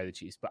drafted by the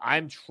Chiefs. But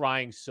I'm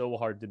trying so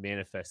hard to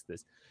manifest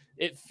this.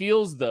 It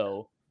feels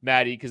though,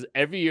 Maddie, because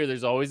every year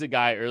there's always a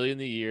guy early in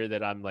the year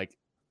that I'm like,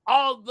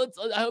 I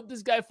hope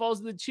this guy falls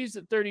to the Chiefs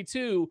at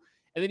 32,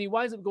 and then he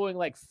winds up going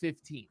like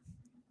 15th.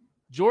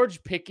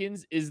 George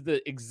Pickens is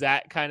the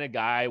exact kind of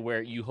guy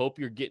where you hope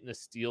you're getting a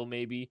steal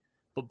maybe,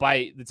 but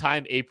by the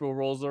time April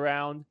rolls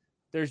around,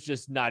 there's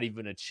just not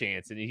even a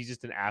chance, and he's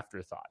just an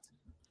afterthought.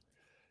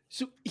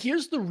 So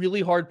here's the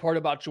really hard part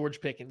about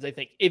George Pickens, I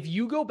think. If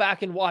you go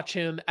back and watch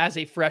him as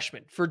a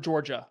freshman for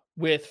Georgia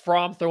with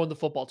Fromm throwing the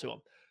football to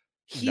him,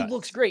 he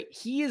looks great.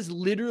 He is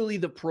literally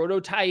the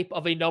prototype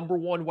of a number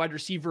one wide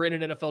receiver in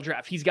an NFL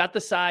draft. He's got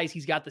the size,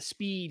 he's got the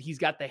speed, he's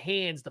got the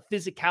hands, the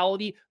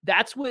physicality.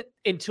 That's what,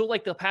 until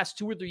like the past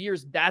 2 or 3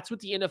 years, that's what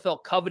the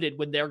NFL coveted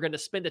when they're going to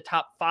spend a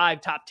top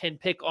 5, top 10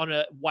 pick on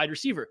a wide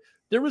receiver.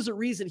 There was a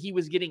reason he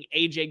was getting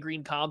AJ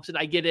Green comps, and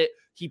I get it.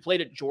 He played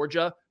at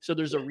Georgia, so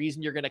there's a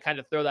reason you're going to kind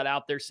of throw that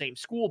out there, same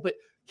school, but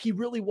he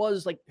really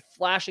was like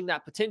flashing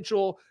that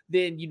potential.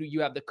 Then, you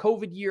have the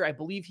COVID year. I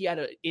believe he had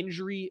an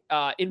injury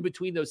in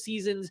between those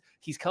seasons.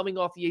 He's coming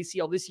off the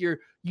ACL this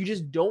year. You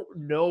just don't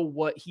know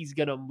what he's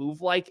going to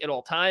move like at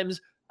all times.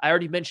 I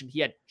already mentioned he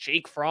had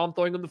Jake Fromm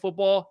throwing him the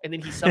football, and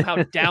then he somehow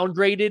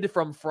downgraded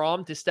from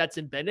Fromm to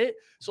Stetson Bennett.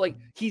 So like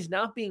he's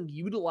not being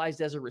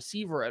utilized as a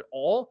receiver at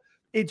all.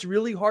 It's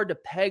really hard to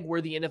peg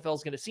where the NFL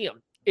is going to see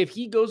him. If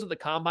he goes to the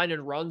combine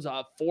and runs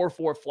a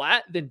 4.4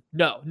 flat, then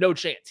no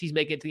chance he's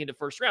making it to the end of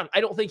first round.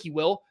 I don't think he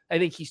will. I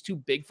think he's too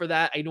big for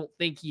that. I don't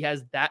think he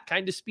has that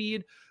kind of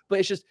speed,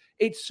 but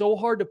it's so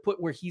hard to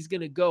put where he's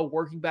going to go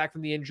working back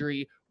from the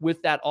injury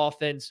with that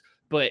offense.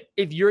 But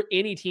if you're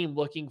any team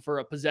looking for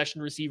a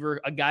possession receiver,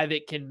 a guy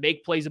that can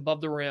make plays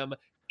above the rim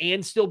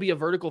and still be a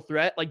vertical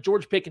threat, like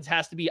George Pickens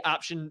has to be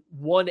option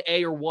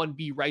 1A or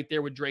 1B right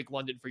there with Drake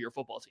London for your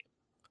football team.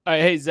 All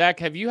right, hey, Zach,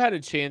 have you had a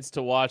chance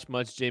to watch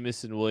much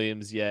Jameson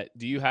Williams yet?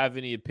 Do you have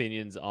any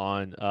opinions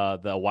on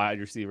the wide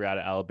receiver out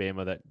of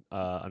Alabama that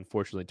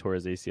unfortunately tore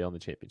his ACL in the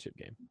championship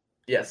game?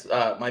 Yes,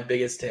 my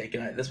biggest take,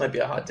 and this might be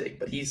a hot take,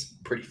 but he's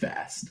pretty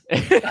fast.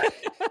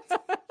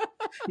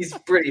 He's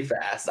pretty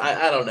fast.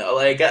 I don't know.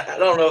 Like, I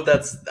don't know if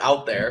that's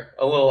out there,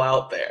 a little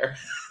out there.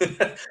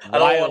 I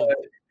don't want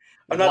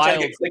to. I'm not trying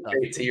to wild get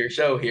clickbait to your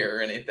show here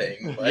or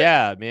anything. But...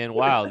 Yeah, man.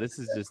 Wow. This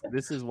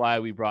is why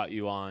we brought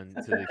you on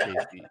to the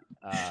KC.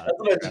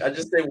 I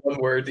just say one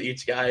word to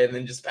each guy and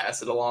then just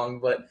pass it along.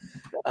 But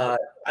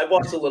I've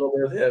watched a little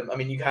bit of him. I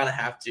mean, you kind of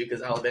have to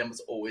because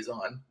Alabama's always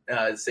on.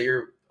 So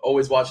you're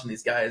always watching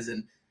these guys.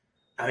 And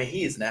I mean,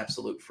 he is an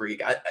absolute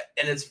freak. And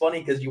it's funny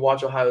because you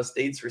watch Ohio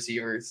State's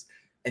receivers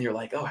and you're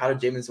like, oh, how did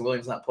Jameson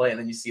Williams not play? And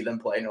then you see them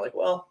play and you're like,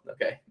 well,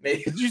 okay,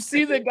 maybe. Did you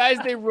see the guys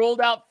they rolled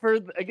out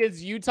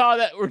against Utah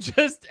that were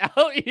just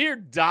out here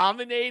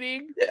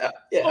dominating?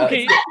 Yeah.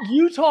 Okay,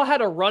 Utah had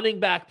a running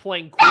back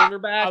playing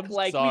cornerback.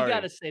 We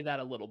got to say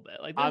that a little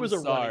bit. Like there was a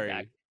running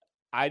back.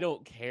 I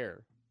don't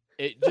care.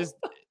 It just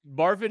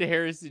Marvin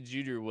Harrison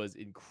Jr. was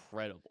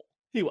incredible.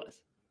 He was.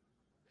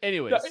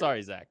 Anyway,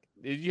 sorry, Zach.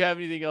 Did you have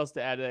anything else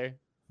to add there?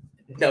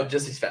 No,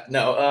 just he's fat.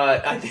 No,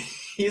 I think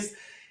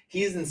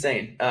he's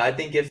insane. I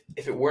think if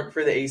it weren't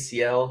for the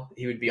ACL,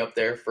 he would be up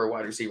there for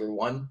wide receiver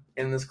 1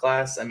 in this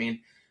class. I mean,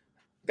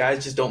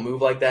 guys just don't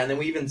move like that. And then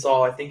we even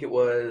saw, I think it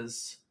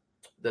was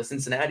the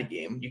Cincinnati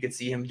game, you could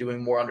see him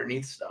doing more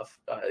underneath stuff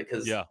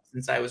because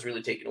Cincinnati was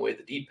really taking away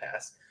the deep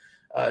pass.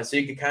 So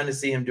you could kind of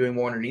see him doing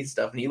more underneath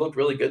stuff. And he looked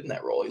really good in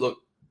that role. He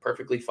looked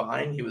perfectly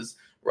fine. He was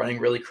running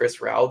really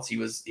crisp routes. He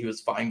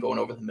was fine going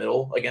over the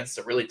middle against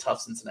a really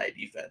tough Cincinnati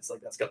defense. Like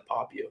that's going to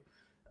pop you.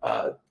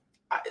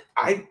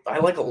 I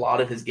like a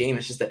lot of his game.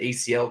 It's just that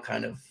ACL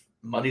kind of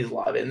muddies a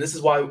lot of it. And this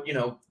is why,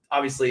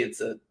 obviously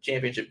it's a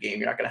championship game.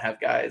 You're not going to have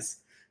guys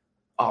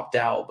opt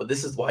out, but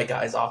this is why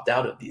guys opt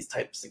out of these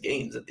types of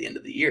games at the end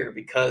of the year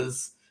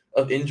because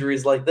of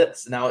injuries like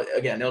this. Now,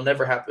 again, it'll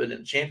never happen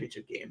in a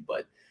championship game,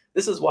 but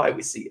this is why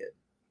we see it.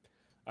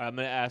 I'm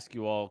going to ask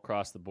you all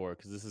across the board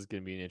because this is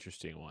going to be an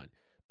interesting one.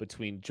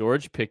 Between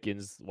George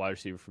Pickens, wide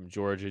receiver from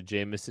Georgia,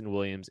 Jameson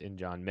Williams, and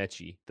John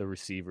Mechie, the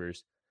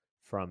receivers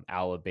from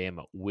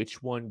Alabama,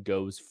 which one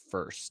goes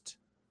first?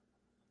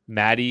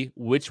 Maddie,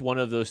 which one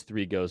of those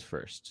 3 goes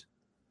first?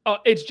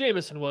 It's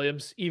Jameson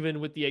Williams, even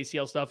with the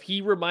ACL stuff.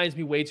 He reminds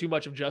me way too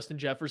much of Justin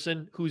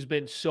Jefferson, who's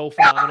been so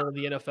phenomenal in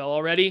the NFL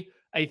already.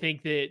 I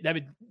think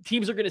that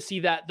teams are going to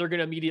see that. They're going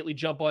to immediately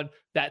jump on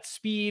that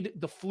speed,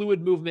 the fluid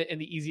movement, and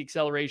the easy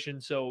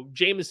acceleration. So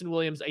Jameson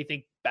Williams, I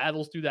think,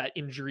 battles through that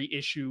injury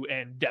issue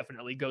and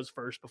definitely goes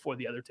first before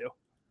the other 2.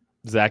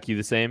 Zach, you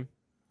the same?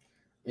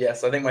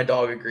 Yes, I think my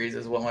dog agrees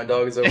as well. My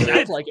dog is over there.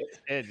 I like it.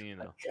 And,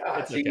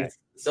 God, it's okay. He's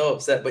so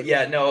upset. But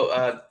yeah,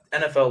 no,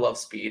 NFL loves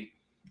speed.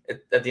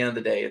 At the end of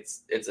the day,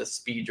 it's a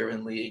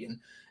speed-driven league.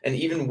 And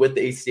even with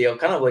the ACL,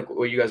 kind of like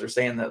what you guys were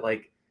saying, that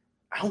like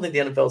I don't think the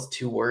NFL is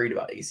too worried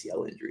about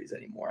ACL injuries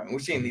anymore. I mean, we're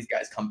seeing these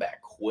guys come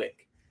back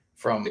quick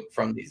from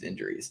these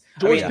injuries.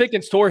 George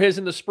Pickens tore his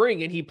in the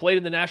spring, and he played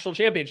in the national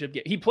championship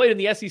game. He played in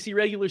the SEC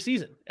regular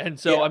season. And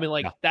so,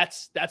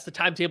 that's the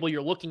timetable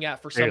you're looking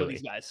at for some of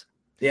these guys.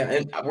 Yeah,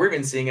 and we're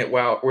even seeing it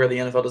where the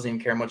NFL doesn't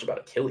even care much about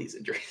Achilles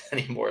injuries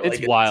anymore.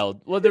 It's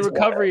wild. Well, the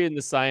recovery and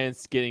the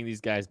science getting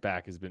these guys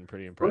back has been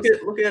pretty impressive.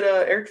 Look at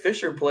Eric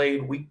Fisher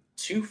played week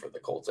 2 for the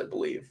Colts, I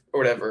believe, or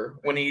whatever.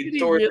 When he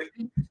tore Did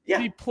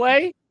he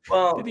play?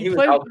 Well, he was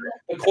out there.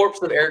 The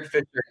corpse of Eric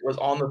Fisher was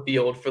on the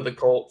field for the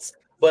Colts.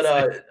 But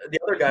the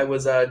other guy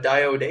was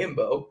Dio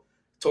Dambo,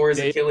 tore his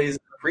Achilles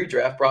in the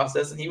pre-draft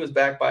process, and he was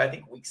back by, I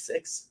think, week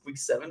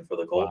 7 for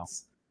the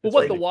Colts. Wow.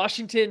 Well, the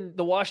Washington,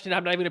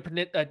 I'm not even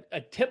going to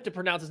attempt to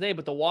pronounce his name,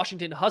 but the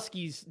Washington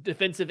Huskies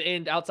defensive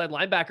end outside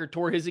linebacker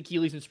tore his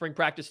Achilles in spring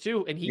practice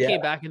too, and he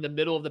came back in the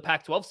middle of the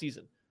Pac-12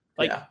 season.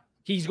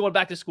 He's going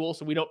back to school,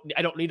 so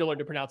I don't need to learn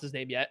to pronounce his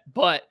name yet,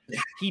 but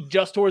he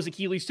just tore his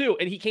Achilles too,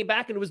 and he came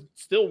back and was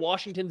still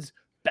Washington's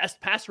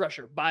best pass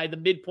rusher by the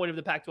midpoint of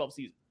the Pac-12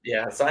 season.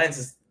 Yeah, science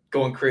is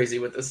going crazy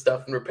with this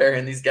stuff and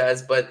repairing these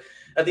guys, but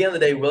at the end of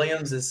the day,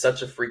 Williams is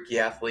such a freaky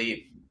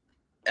athlete.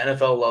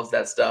 NFL loves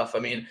that stuff. I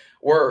mean,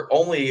 we're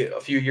only a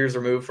few years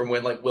removed from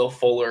when like Will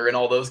Fuller and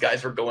all those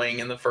guys were going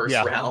in the first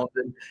round.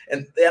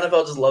 And the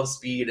NFL just loves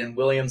speed. And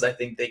Williams, I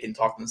think they can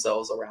talk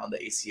themselves around the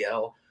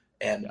ACL.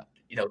 And,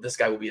 this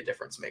guy will be a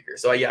difference maker.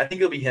 So, I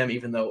think it'll be him,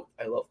 even though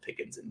I love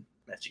Pickens and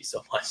Mechie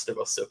so much. They're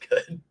both so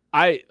good.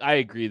 I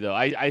agree, though.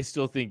 I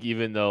still think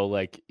even though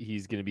like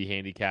he's going to be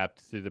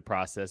handicapped through the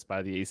process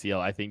by the ACL,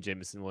 I think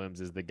Jameson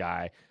Williams is the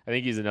guy. I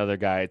think he's another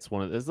guy. It's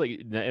one of those, like,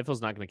 the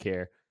NFL's not going to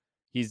care.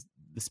 He's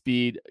the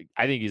speed.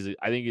 I think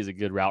he's a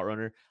good route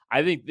runner.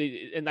 I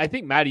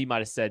think Maddie might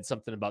have said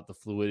something about the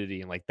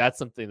fluidity, and like that's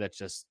something that's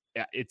just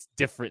it's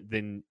different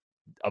than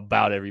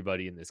about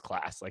everybody in this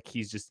class. Like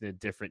he's just in a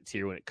different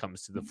tier when it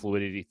comes to the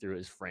fluidity through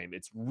his frame.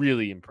 It's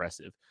really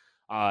impressive.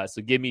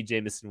 So give me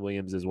Jameson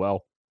Williams as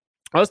well.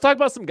 Let's talk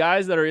about some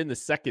guys that are in the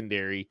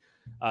secondary.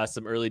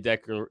 Some early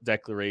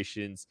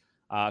declarations.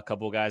 A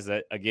couple of guys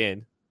that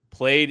again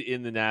played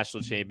in the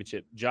national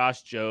championship.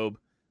 Josh Jobe.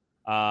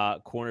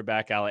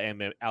 Cornerback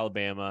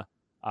Alabama,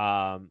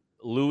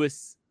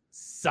 Lewis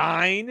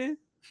Cine.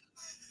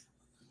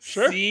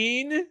 Sure.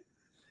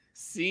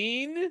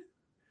 Scene.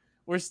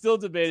 We're still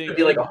debating. It's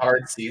gonna be like a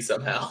hard C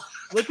somehow.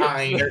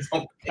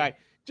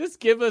 Just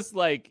give us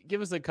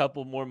a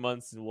couple more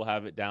months and we'll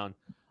have it down.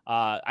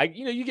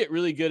 You get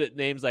really good at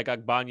names like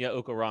Agbanya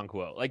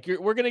Okoronkwo. Like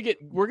we're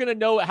gonna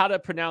know how to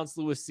pronounce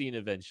Lewis Cine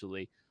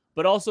eventually.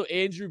 But also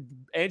Andrew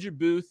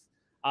Booth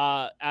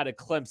out of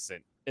Clemson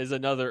is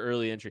another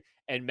early entry.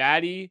 And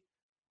Maddie,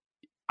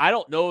 I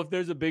don't know if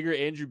there's a bigger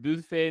Andrew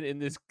Booth fan in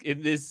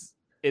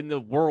the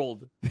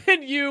world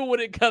than you when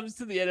it comes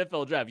to the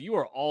NFL draft. You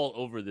are all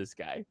over this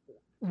guy.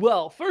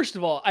 Well, first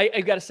of all, I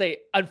got to say,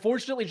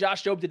 unfortunately,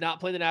 Josh Jobe did not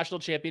play the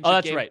national championship. Oh,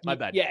 that's game. right. My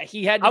bad. Yeah,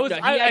 he had.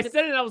 I said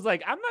it. And I was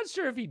like, I'm not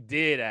sure if he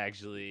did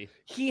actually.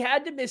 He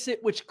had to miss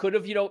it, which could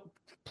have,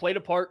 played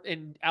a part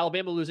in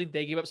Alabama losing.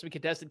 They gave up some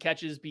contested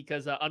catches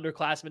because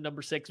underclassman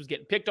number 6 was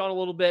getting picked on a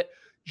little bit.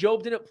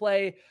 Jobe didn't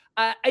play.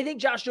 I think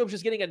Josh Jobe's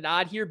just getting a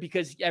nod here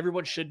because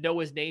everyone should know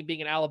his name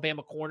being an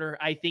Alabama corner.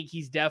 I think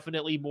he's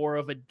definitely more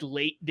of a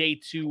late day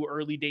 2,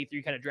 early day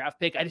 3 kind of draft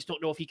pick. I just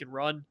don't know if he can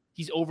run.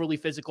 He's overly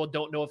physical.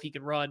 Don't know if he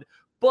can run,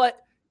 but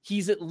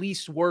he's at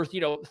least worth,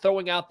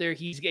 throwing out there.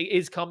 He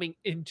is coming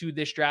into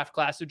this draft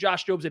class. So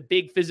Josh Jobe's a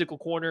big physical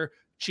corner.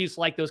 Chiefs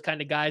like those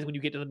kind of guys when you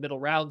get to the middle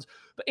rounds.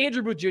 But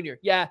Andrew Booth Jr.,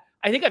 yeah,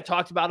 I think I've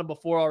talked about him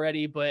before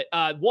already, but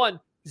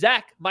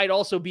Zach might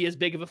also be as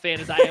big of a fan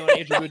as I am on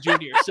Andrew Booth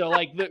Jr. So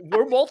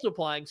we're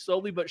multiplying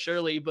slowly but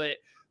surely, but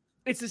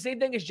it's the same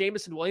thing as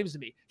Jameson Williams to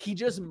me. He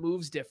just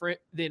moves different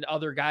than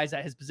other guys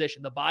at his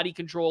position. The body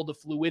control, the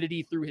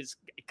fluidity through his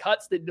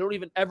cuts that don't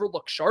even ever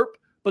look sharp,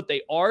 but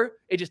they are.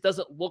 It just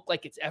doesn't look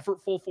like it's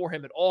effortful for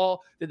him at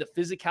all. Then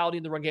the physicality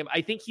in the run game.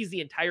 I think he's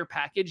the entire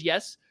package.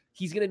 Yes,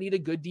 he's going to need a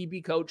good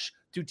DB coach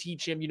to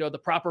teach him, the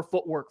proper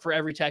footwork for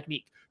every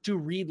technique, to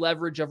read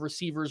leverage of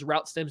receivers,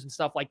 route stems, and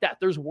stuff like that.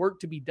 There's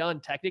work to be done,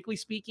 technically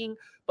speaking,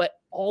 but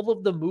all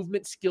of the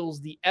movement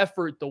skills, the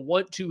effort, the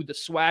want-to, the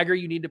swagger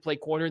you need to play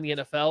corner in the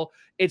NFL,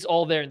 it's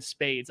all there in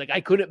spades. Like,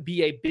 I couldn't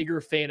be a bigger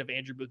fan of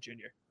Andrew Booth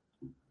Jr.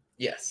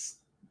 Yes.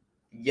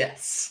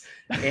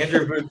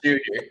 Andrew Booth Jr.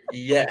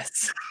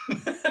 Yes.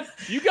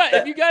 If you got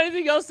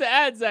anything else to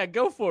add, Zach,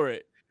 go for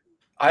it.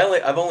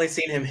 I've only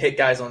seen him hit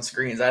guys on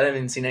screens. I haven't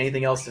even seen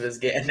anything else of his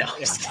game. No, I'm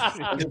just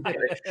kidding.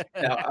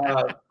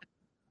 No,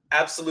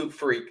 absolute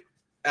freak.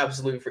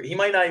 He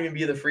might not even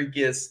be the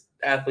freakiest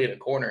athlete at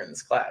corner in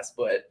this class,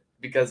 but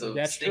because of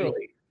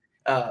Stingley.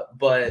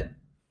 But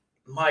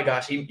my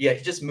gosh, he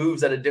just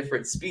moves at a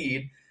different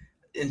speed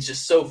and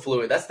just so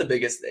fluid. That's the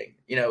biggest thing.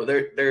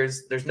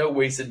 There's no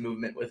wasted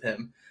movement with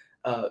him.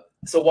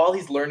 So while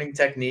he's learning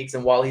techniques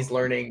and while he's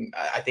learning,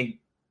 I think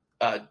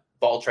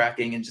ball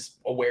tracking and just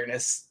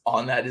awareness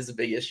on that is a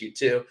big issue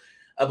too.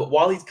 But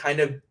while he's kind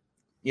of,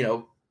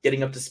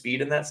 getting up to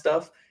speed in that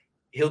stuff,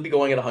 he'll be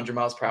going at 100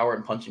 miles per hour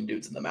and punching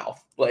dudes in the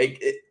mouth.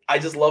 I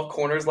just love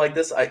corners like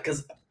this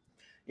because,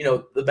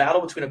 the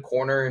battle between a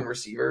corner and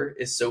receiver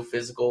is so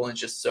physical and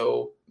just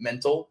so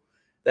mental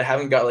that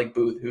having a guy like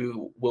Booth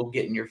who will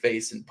get in your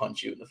face and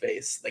punch you in the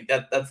face,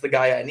 that's the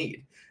guy I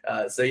need.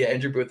 So yeah,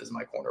 Andrew Booth is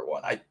my corner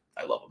one.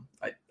 I love him.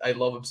 I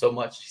love him so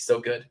much. He's so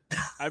good.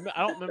 I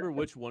don't remember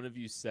which one of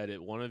you said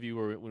it. One of you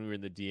when we were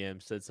in the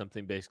DM said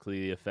something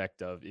basically the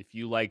effect of, if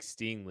you like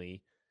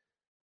Stingley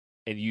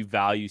and you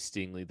value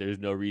Stingley, there's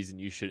no reason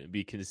you shouldn't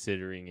be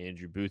considering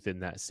Andrew Booth in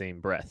that same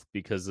breath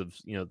because of,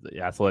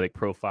 the athletic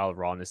profile,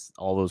 rawness,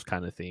 all those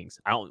kind of things.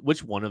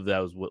 Which one of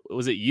those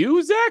was it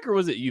you, Zach, or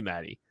was it you,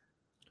 Maddie?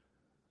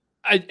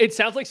 It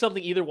sounds like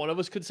something either one of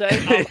us could say.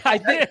 I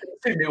think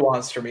it's too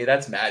nuanced for me.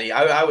 That's Maddie.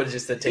 I would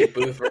just take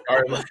Booth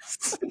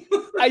regardless.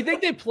 I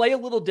think they play a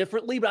little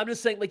differently, but I'm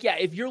just saying,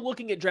 if you're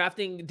looking at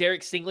drafting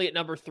Derek Stingley at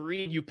number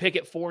 3 and you pick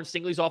at 4 and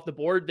Stingley's off the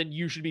board, then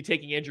you should be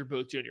taking Andrew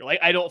Booth Jr.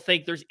 I don't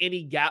think there's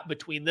any gap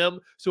between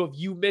them. So if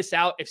you miss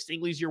out, if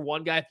Stingley's your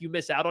one guy, if you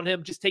miss out on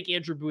him, just take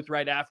Andrew Booth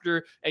right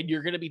after, and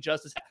you're going to be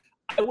just as.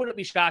 I wouldn't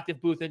be shocked if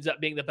Booth ends up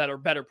being the better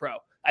pro.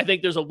 I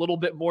think there's a little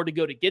bit more to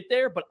go to get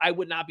there, but I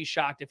would not be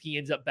shocked if he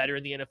ends up better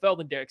in the NFL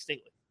than Derek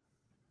Stingley.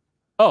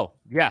 Oh,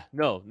 yeah.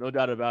 No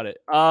doubt about it.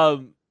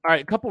 All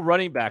right, a couple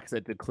running backs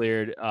that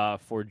declared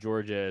for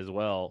Georgia as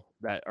well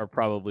that are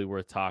probably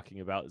worth talking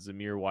about.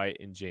 Zamir White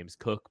and James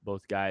Cook,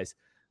 both guys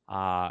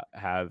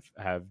have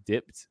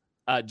dipped.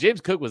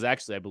 James Cook was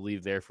actually, I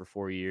believe, there for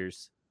 4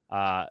 years,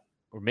 or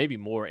maybe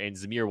more, and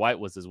Zamir White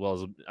was as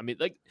well.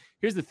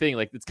 Here's the thing,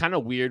 it's kind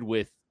of weird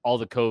with all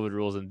the COVID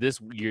rules, and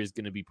this year is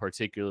going to be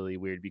particularly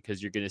weird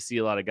because you're going to see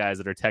a lot of guys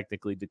that are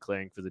technically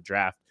declaring for the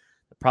draft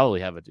that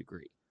probably have a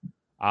degree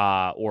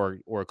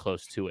or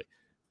close to it.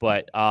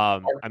 But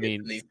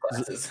these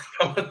classes.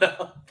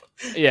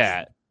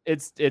 Yeah,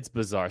 it's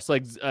bizarre. So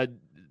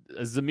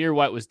Zamir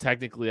White was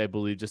technically, I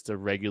believe, just a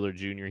regular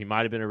junior. He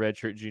might have been a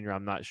redshirt junior.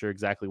 I'm not sure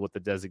exactly what the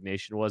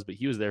designation was, but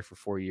he was there for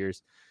 4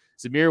 years.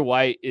 Zamir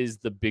White is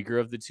the bigger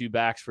of the two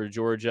backs for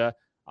Georgia.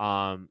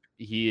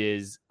 He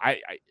is. I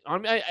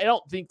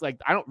don't think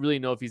I don't really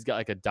know if he's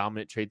got a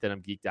dominant trait that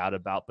I'm geeked out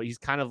about, but he's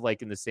kind of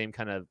in the same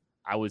kind of,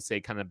 I would say,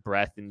 kind of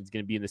breadth, and he's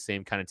going to be in the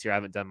same kind of tier. I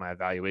haven't done my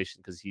evaluation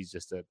because he's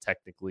just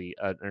technically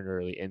an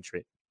early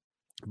entrant.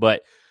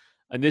 But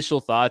initial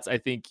thoughts, I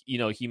think,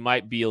 he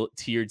might be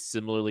tiered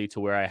similarly to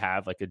where I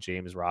have a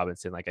James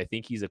Robinson. I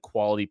think he's a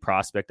quality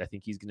prospect. I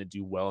think he's going to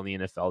do well in the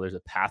NFL. There's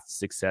a path to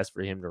success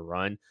for him to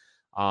run.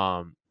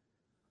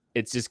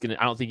 it's just gonna.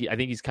 I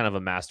think he's kind of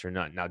a master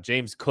nut. Now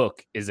James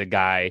Cook is a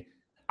guy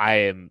I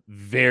am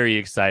very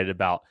excited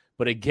about,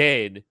 but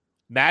again,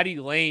 Maddie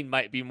Lane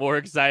might be more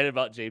excited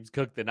about James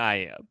Cook than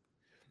I am.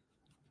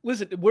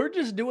 Listen, we're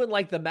just doing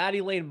like the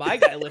Maddie Lane my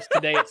guy list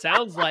today. It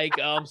sounds like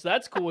so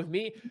that's cool with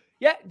me.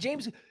 Yeah,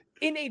 James,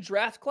 in a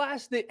draft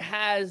class that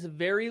has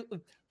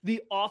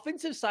the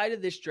offensive side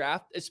of this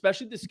draft,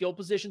 especially the skill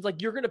positions,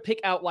 like you're going to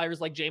pick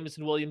outliers like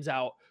Jameson Williams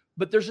out,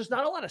 but there's just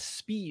not a lot of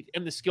speed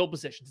in the skill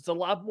positions. It's a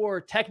lot more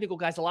technical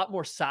guys, a lot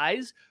more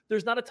size.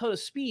 There's not a ton of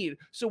speed.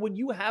 So when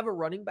you have a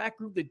running back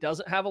group that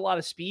doesn't have a lot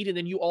of speed, and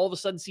then you all of a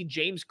sudden see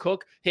James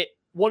Cook hit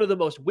one of the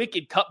most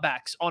wicked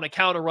cutbacks on a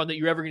counter run that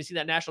you're ever going to see in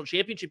that national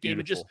championship game,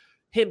 and just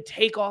him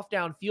take off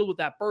downfield with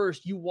that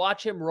burst. You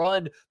watch him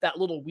run that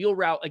little wheel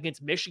route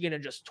against Michigan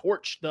and just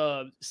torch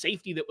the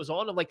safety that was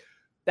on him. Like,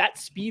 that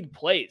speed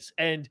plays.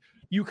 And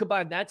you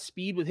combine that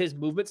speed with his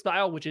movement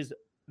style, which is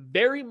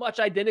very much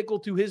identical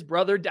to his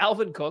brother,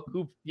 Dalvin Cook,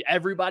 who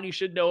everybody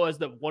should know as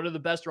one of the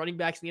best running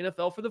backs in the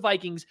NFL for the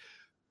Vikings.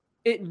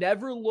 It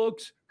never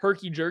looks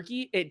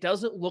herky-jerky. It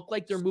doesn't look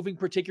like they're moving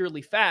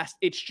particularly fast.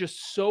 It's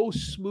just so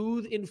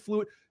smooth and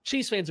fluid.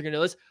 Chiefs fans are going to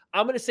know this.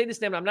 I'm going to say this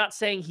name. I'm not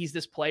saying he's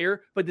this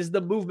player, but this is the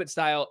movement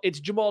style.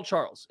 It's Jamal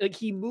Charles. Like,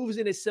 he moves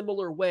in a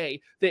similar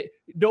way that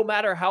no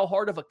matter how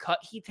hard of a cut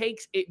he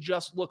takes, it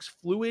just looks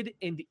fluid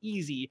and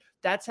easy.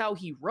 That's how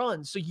he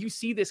runs. So you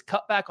see this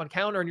cutback on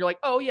counter and you're like,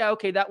 oh yeah,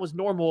 okay, that was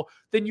normal.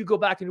 Then you go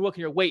back and you look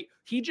and you're, wait,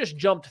 he just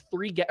jumped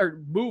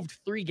moved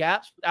 3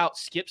 gaps without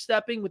skip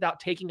stepping, without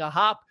taking a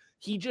hop.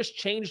 He just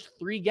changed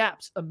 3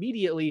 gaps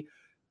immediately.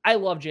 I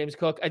love James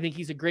Cook. I think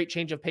he's a great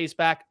change of pace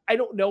back. I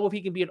don't know if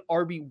he can be an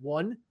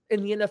RB1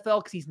 in the NFL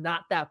because he's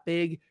not that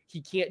big.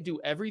 He can't do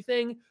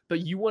everything,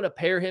 but you want to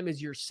pair him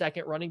as your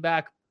second running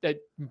back, that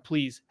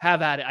please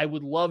have at it. I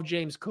would love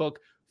James Cook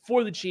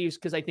for the Chiefs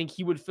because I think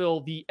he would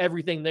fill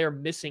everything they're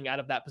missing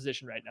out of that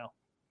position right now.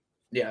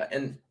 Yeah,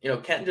 and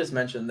Kent just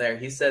mentioned there,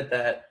 he said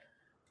that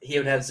he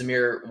would have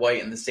Zamir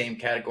White in the same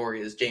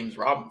category as James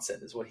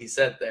Robinson is what he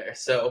said there.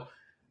 So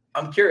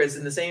I'm curious,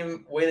 in the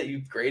same way that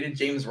you graded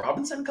James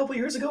Robinson a couple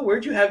years ago,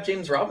 where'd you have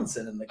James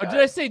Robinson in the guy? Oh,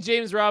 did I say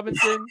James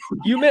Robinson?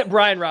 You meant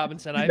Brian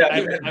Robinson. I'm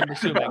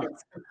assuming.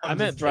 I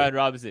meant Brian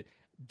Robinson.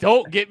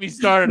 Don't get me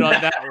started on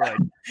that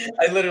one.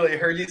 I literally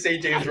heard you say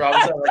James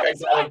Robinson. I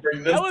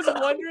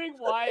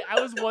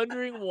was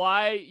wondering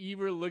why you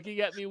were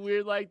looking at me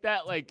weird like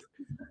that. Like,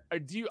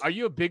 are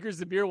you a bigger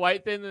Zamir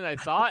White fan than I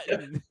thought?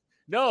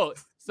 No,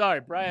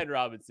 sorry, Brian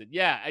Robinson.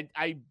 Yeah,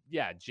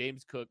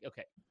 James Cook.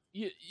 Okay.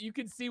 You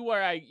can see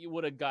where I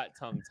would have got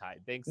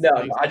tongue-tied. Thanks.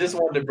 I just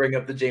wanted to bring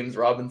up the James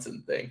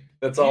Robinson thing.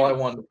 That's all I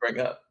wanted to bring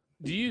up.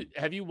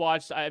 Have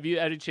you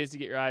had a chance to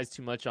get your eyes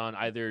too much on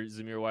either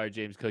Zamir White or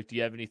James Cook? Do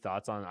you have any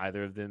thoughts on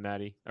either of them,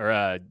 Maddie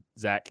or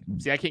Zach?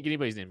 See, I can't get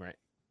anybody's name right.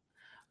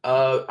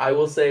 I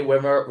will say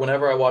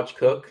whenever I watch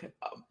Cook,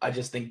 I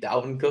just think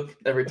Dalvin Cook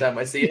every time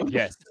I see him.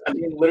 Yes. I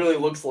mean, it literally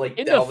looks like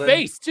in Dalvin. The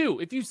face too.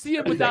 If you see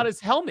him without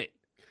his helmet,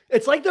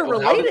 it's like they're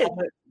related.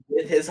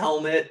 With his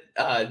helmet,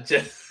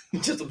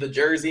 just with the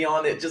jersey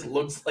on, it just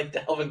looks like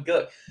Dalvin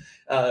Cook.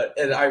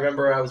 And I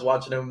remember I was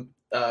watching him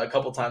a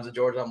couple times at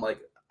Georgia. I'm like,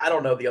 I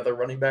don't know the other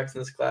running backs in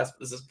this class, but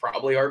this is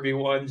probably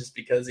RB1 just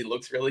because he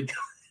looks really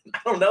good. I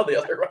don't know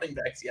the other running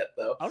backs yet,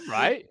 though. All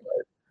right.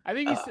 I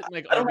think he's sitting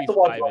like I don't have to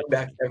watch running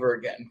backs ever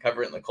again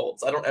covering the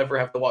Colts. I don't ever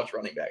have to watch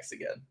running backs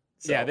again.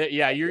 So.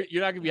 You're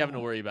not gonna be having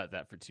to worry about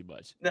that for too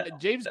much. No,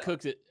 James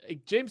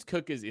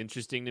Cook is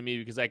interesting to me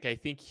because I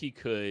think he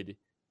could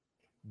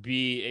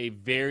be a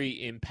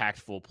very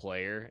impactful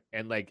player,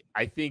 and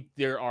I think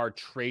there are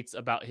traits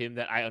about him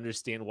that I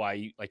understand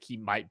why he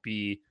might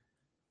be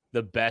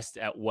the best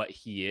at what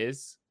he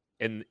is,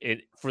 and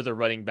for the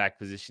running back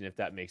position, if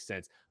that makes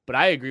sense. But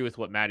I agree with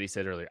what Maddie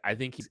said earlier. I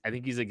think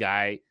he's a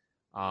guy.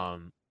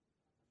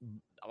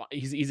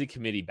 He's a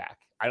committee back.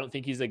 I don't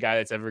think he's a guy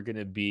that's ever going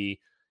to be,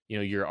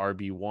 your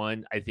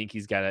RB1. I think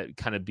he's got to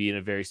kind of be in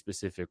a very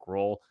specific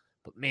role.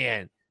 But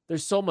man,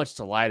 there's so much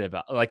to like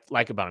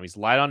about him. He's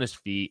light on his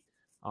feet.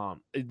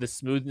 The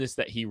smoothness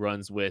that he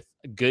runs with,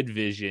 good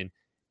vision,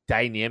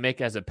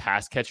 dynamic as a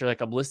pass catcher.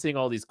 I'm listing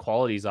all these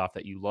qualities off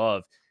that you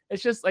love.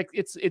 It's just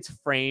it's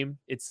frame,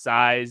 it's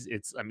size.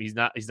 He's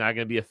not going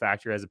to be a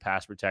factor as a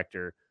pass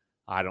protector.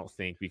 I don't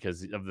think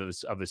because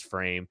of his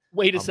frame.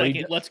 Wait a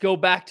second. Let's go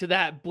back to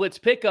that blitz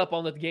pickup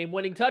on the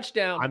game-winning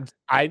touchdown.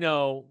 I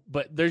know,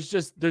 but there's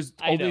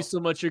only so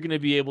much you're going to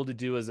be able to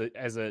do as an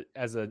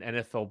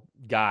NFL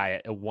guy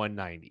at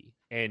 190,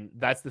 and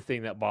that's the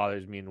thing that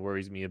bothers me and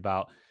worries me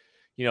about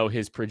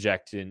his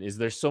projection. Is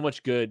there's so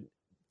much good,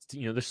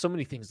 there's so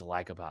many things to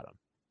like about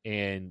him,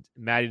 and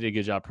Maddie did a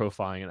good job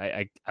profiling,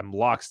 and I'm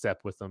lockstep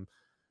with him.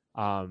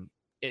 But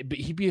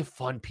he'd be a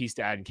fun piece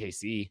to add in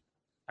KC.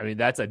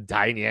 That is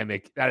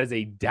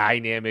a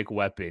dynamic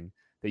weapon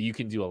that you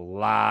can do a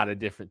lot of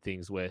different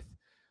things with.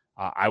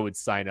 I would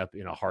sign up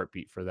in a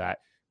heartbeat for that.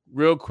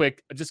 Real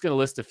quick, I'm just going to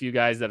list a few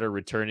guys that are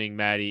returning,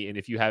 Maddie. And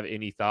if you have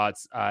any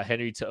thoughts,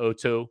 Henry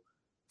To'oTo'o.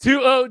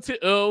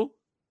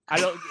 I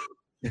don't.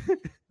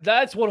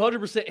 That's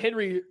 100%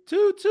 Henry.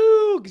 Toot.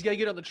 He's got to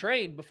get on the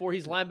train before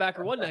he's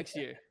linebacker 1 next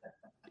year.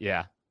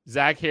 Yeah.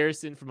 Zach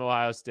Harrison from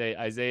Ohio State,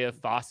 Isaiah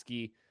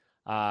Foskey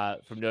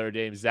from Notre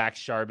Dame, Zach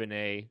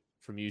Charbonnet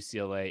from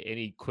UCLA.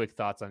 Any quick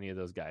thoughts on any of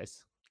those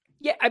guys?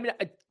 Yeah, I mean,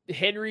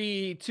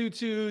 Henry,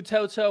 Tutu,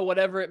 Toto,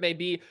 whatever it may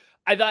be.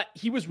 I thought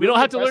he was really We don't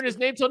have to impressive. learn his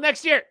name till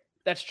next year.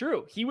 That's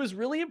true. He was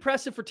really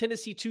impressive for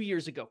Tennessee 2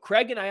 years ago.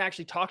 Craig and I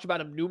actually talked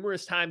about him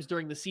numerous times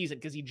during the season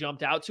because he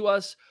jumped out to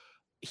us.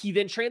 He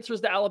then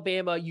transfers to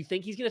Alabama. You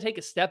think he's going to take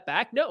a step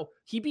back? No,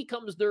 he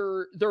becomes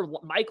their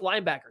Mike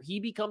linebacker. He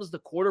becomes the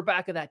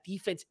quarterback of that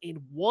defense in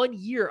 1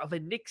 year of a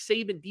Nick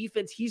Saban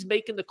defense. He's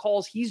making the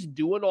calls. He's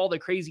doing all the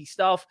crazy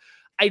stuff.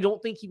 I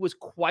don't think he was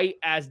quite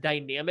as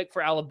dynamic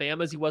for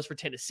Alabama as he was for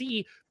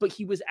Tennessee, but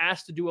he was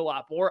asked to do a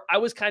lot more. I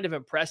was kind of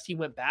impressed he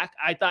went back.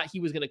 I thought he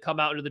was going to come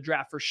out into the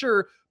draft for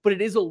sure, but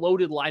it is a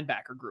loaded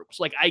linebacker group.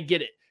 So, I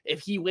get it.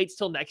 If he waits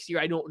till next year,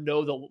 I don't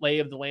know the lay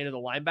of the land of the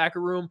linebacker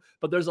room,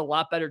 but there's a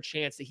lot better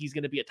chance that he's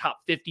going to be a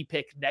top 50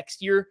 pick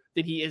next year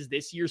than he is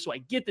this year. So I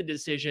get the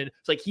decision.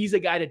 It's he's a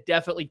guy to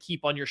definitely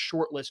keep on your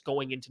short list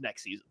going into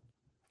next season.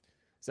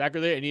 Zach,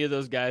 are there any of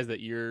those guys that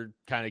you're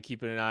kind of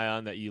keeping an eye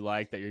on that you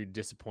like, that you're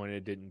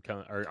disappointed didn't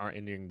come or aren't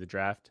entering the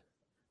draft?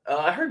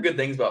 I heard good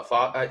things about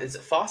is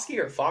it Foskey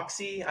or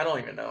Foxy? I don't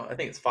even know. I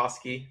think it's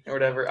Foskey or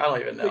whatever. I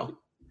don't even know.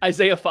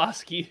 Isaiah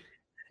Foskey.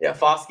 Yeah,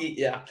 Foskey.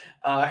 Yeah.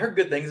 I heard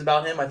good things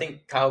about him. I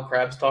think Kyle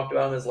Krabs talked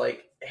about him as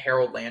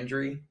Harold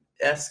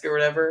Landry-esque or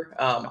whatever.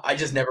 I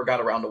just never got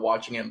around to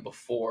watching him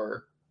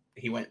before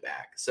he went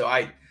back. So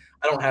I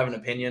don't have an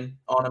opinion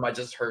on him. I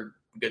just heard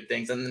good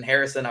things. And then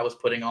Harrison I was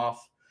putting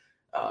off,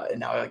 and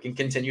now I can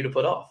continue to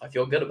put off. I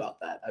feel good about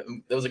that.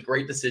 That was a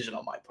great decision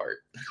on my part.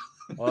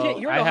 Well,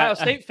 you're an Ohio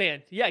State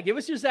fan. Yeah, give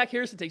us your Zach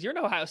Harrison takes. You're an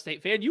Ohio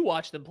State fan. You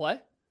watch them play.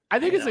 I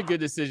think it's a good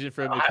decision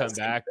for him to come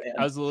back. Fan.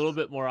 I was a little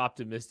bit more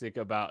optimistic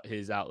about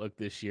his outlook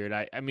this year. And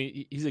I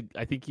mean,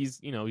 I think he's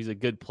a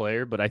good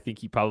player, but I think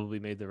he probably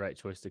made the right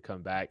choice to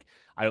come back.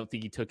 I don't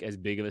think he took as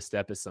big of a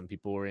step as some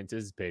people were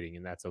anticipating,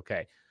 and that's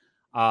okay.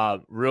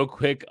 Real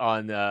quick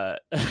on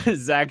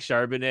Zach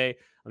Charbonnet,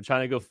 I'm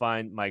trying to go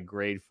find my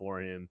grade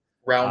for him.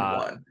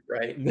 Round 1,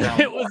 right?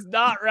 It was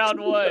not round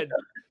 1.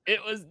 It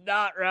was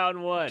not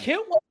round 1.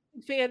 Kent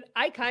Williams fan,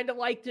 I kind of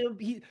liked him.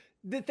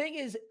 The thing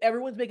is,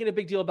 everyone's making a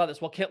big deal about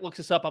this. While Kent looks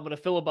this up, I'm going to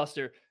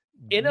filibuster.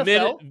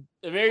 NFL,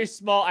 very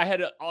small. I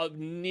had a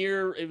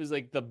near. It was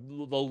the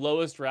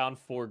lowest round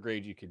 4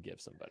 grade you could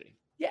give somebody.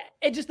 Yeah,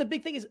 and just the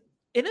big thing is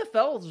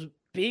NFL's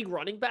big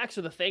running backs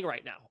are the thing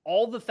right now.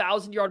 All the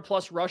 1,000-yard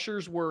plus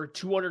rushers were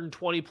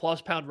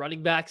 220+ pound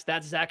running backs.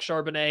 That's Zach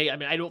Charbonnet. I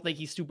mean, I don't think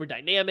he's super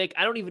dynamic.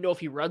 I don't even know if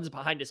he runs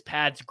behind his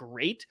pads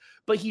great,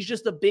 but he's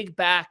just a big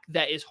back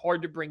that is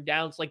hard to bring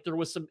down. It's there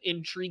was some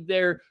intrigue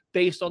there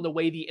based on the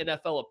way the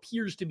NFL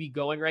appears to be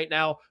going right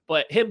now.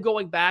 But him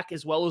going back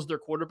as well as their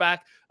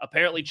quarterback,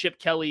 apparently Chip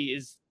Kelly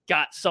is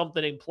got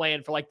something in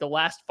plan for the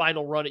last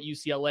final run at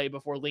UCLA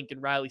before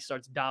Lincoln Riley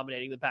starts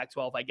dominating the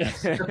Pac-12, I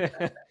guess.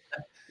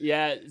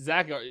 Yeah,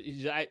 Zach,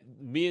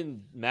 me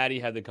and Maddie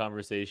had the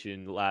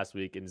conversation last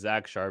week, and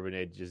Zach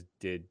Charbonnet just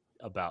did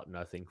about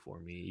nothing for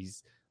me.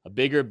 He's a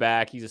bigger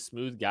back. He's a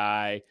smooth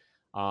guy.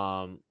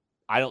 I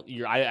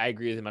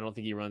agree with him. I don't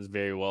think he runs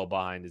very well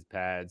behind his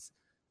pads.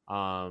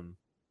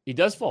 He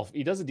does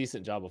a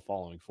decent job of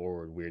following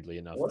forward, weirdly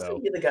enough.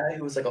 Wasn't he the guy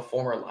who was a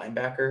former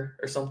linebacker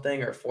or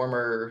something, or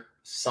former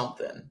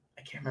something?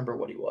 I can't remember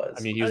what he was.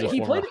 I mean, he was a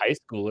former high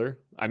schooler.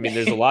 I mean,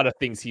 there's a lot of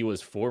things he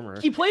was former.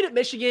 He played at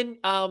Michigan.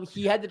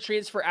 He had to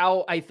transfer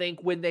out, I think,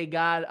 when they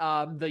got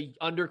the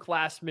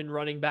underclassman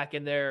running back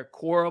in there.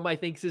 Corum, I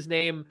think is his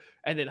name.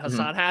 And then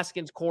Hassan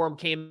Haskins, Corum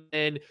came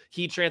in.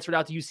 He transferred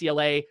out to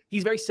UCLA.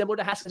 He's very similar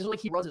to Haskins.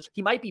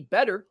 He might be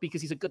better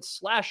because he's a good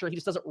slasher. He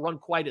just doesn't run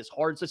quite as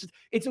hard. So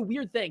it's a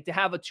weird thing to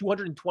have a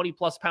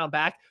 220+ pound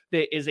back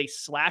that is a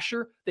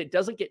slasher that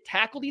doesn't get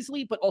tackled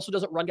easily, but also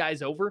doesn't run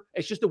guys over.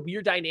 It's just a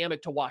weird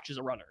dynamic to watch as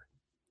a runner.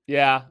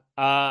 Yeah,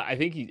 I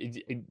think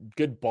he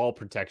good ball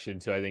protection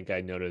too. I think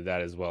I noted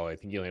that as well. I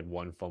think he only had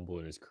 1 fumble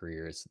in his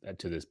career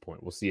to this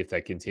point. We'll see if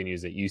that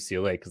continues at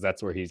UCLA because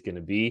that's where he's going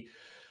to be.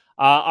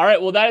 All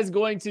right, well, that is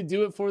going to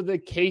do it for the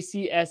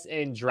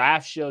KCSN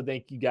Draft Show.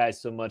 Thank you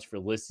guys so much for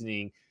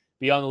listening.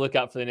 Be on the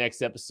lookout for the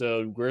next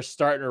episode. We're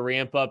starting to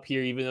ramp up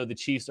here, even though the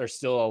Chiefs are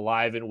still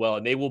alive and well,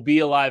 and they will be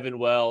alive and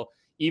well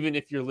even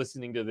if you're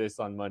listening to this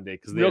on Monday.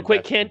 Because real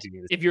quick, Kent,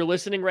 if you're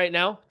listening right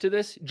now to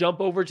this,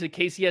 jump over to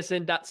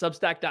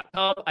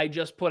kcsn.substack.com. I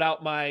just put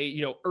out my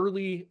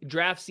early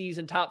draft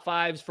season top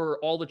 5s for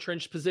all the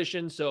trench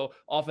positions. So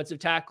offensive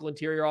tackle,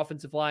 interior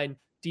offensive line,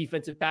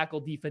 defensive tackle,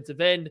 defensive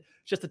end,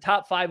 just the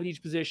top 5 at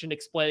each position,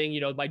 explaining,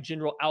 my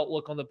general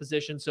outlook on the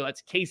position. So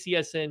that's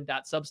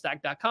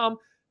kcsn.substack.com.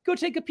 Go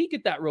take a peek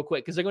at that real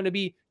quick because they're going to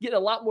be getting a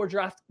lot more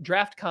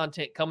draft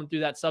content coming through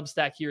that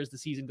Substack here as the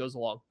season goes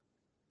along.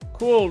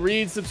 Cool.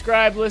 Read,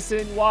 subscribe,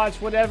 listen, watch,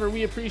 whatever.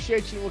 We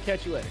appreciate you. We'll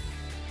catch you later.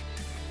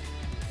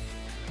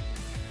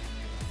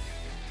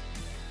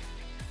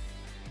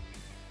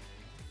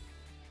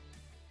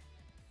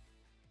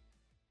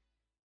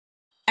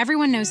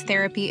 Everyone knows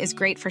therapy is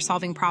great for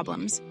solving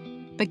problems.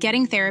 But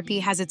getting therapy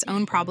has its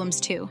own problems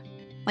too,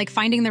 like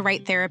finding the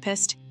right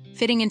therapist,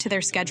 fitting into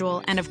their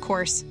schedule, and of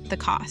course, the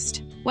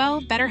cost.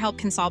 Well, BetterHelp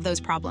can solve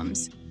those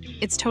problems.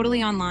 It's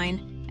totally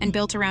online and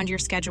built around your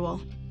schedule.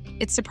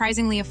 It's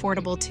surprisingly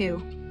affordable too.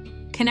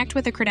 Connect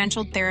with a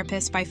credentialed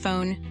therapist by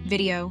phone,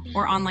 video,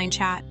 or online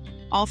chat,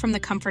 all from the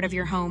comfort of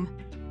your home.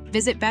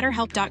 Visit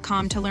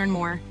BetterHelp.com to learn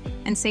more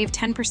and save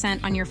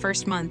 10% on your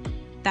first month.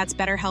 That's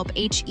BetterHelp,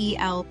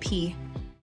 H-E-L-P.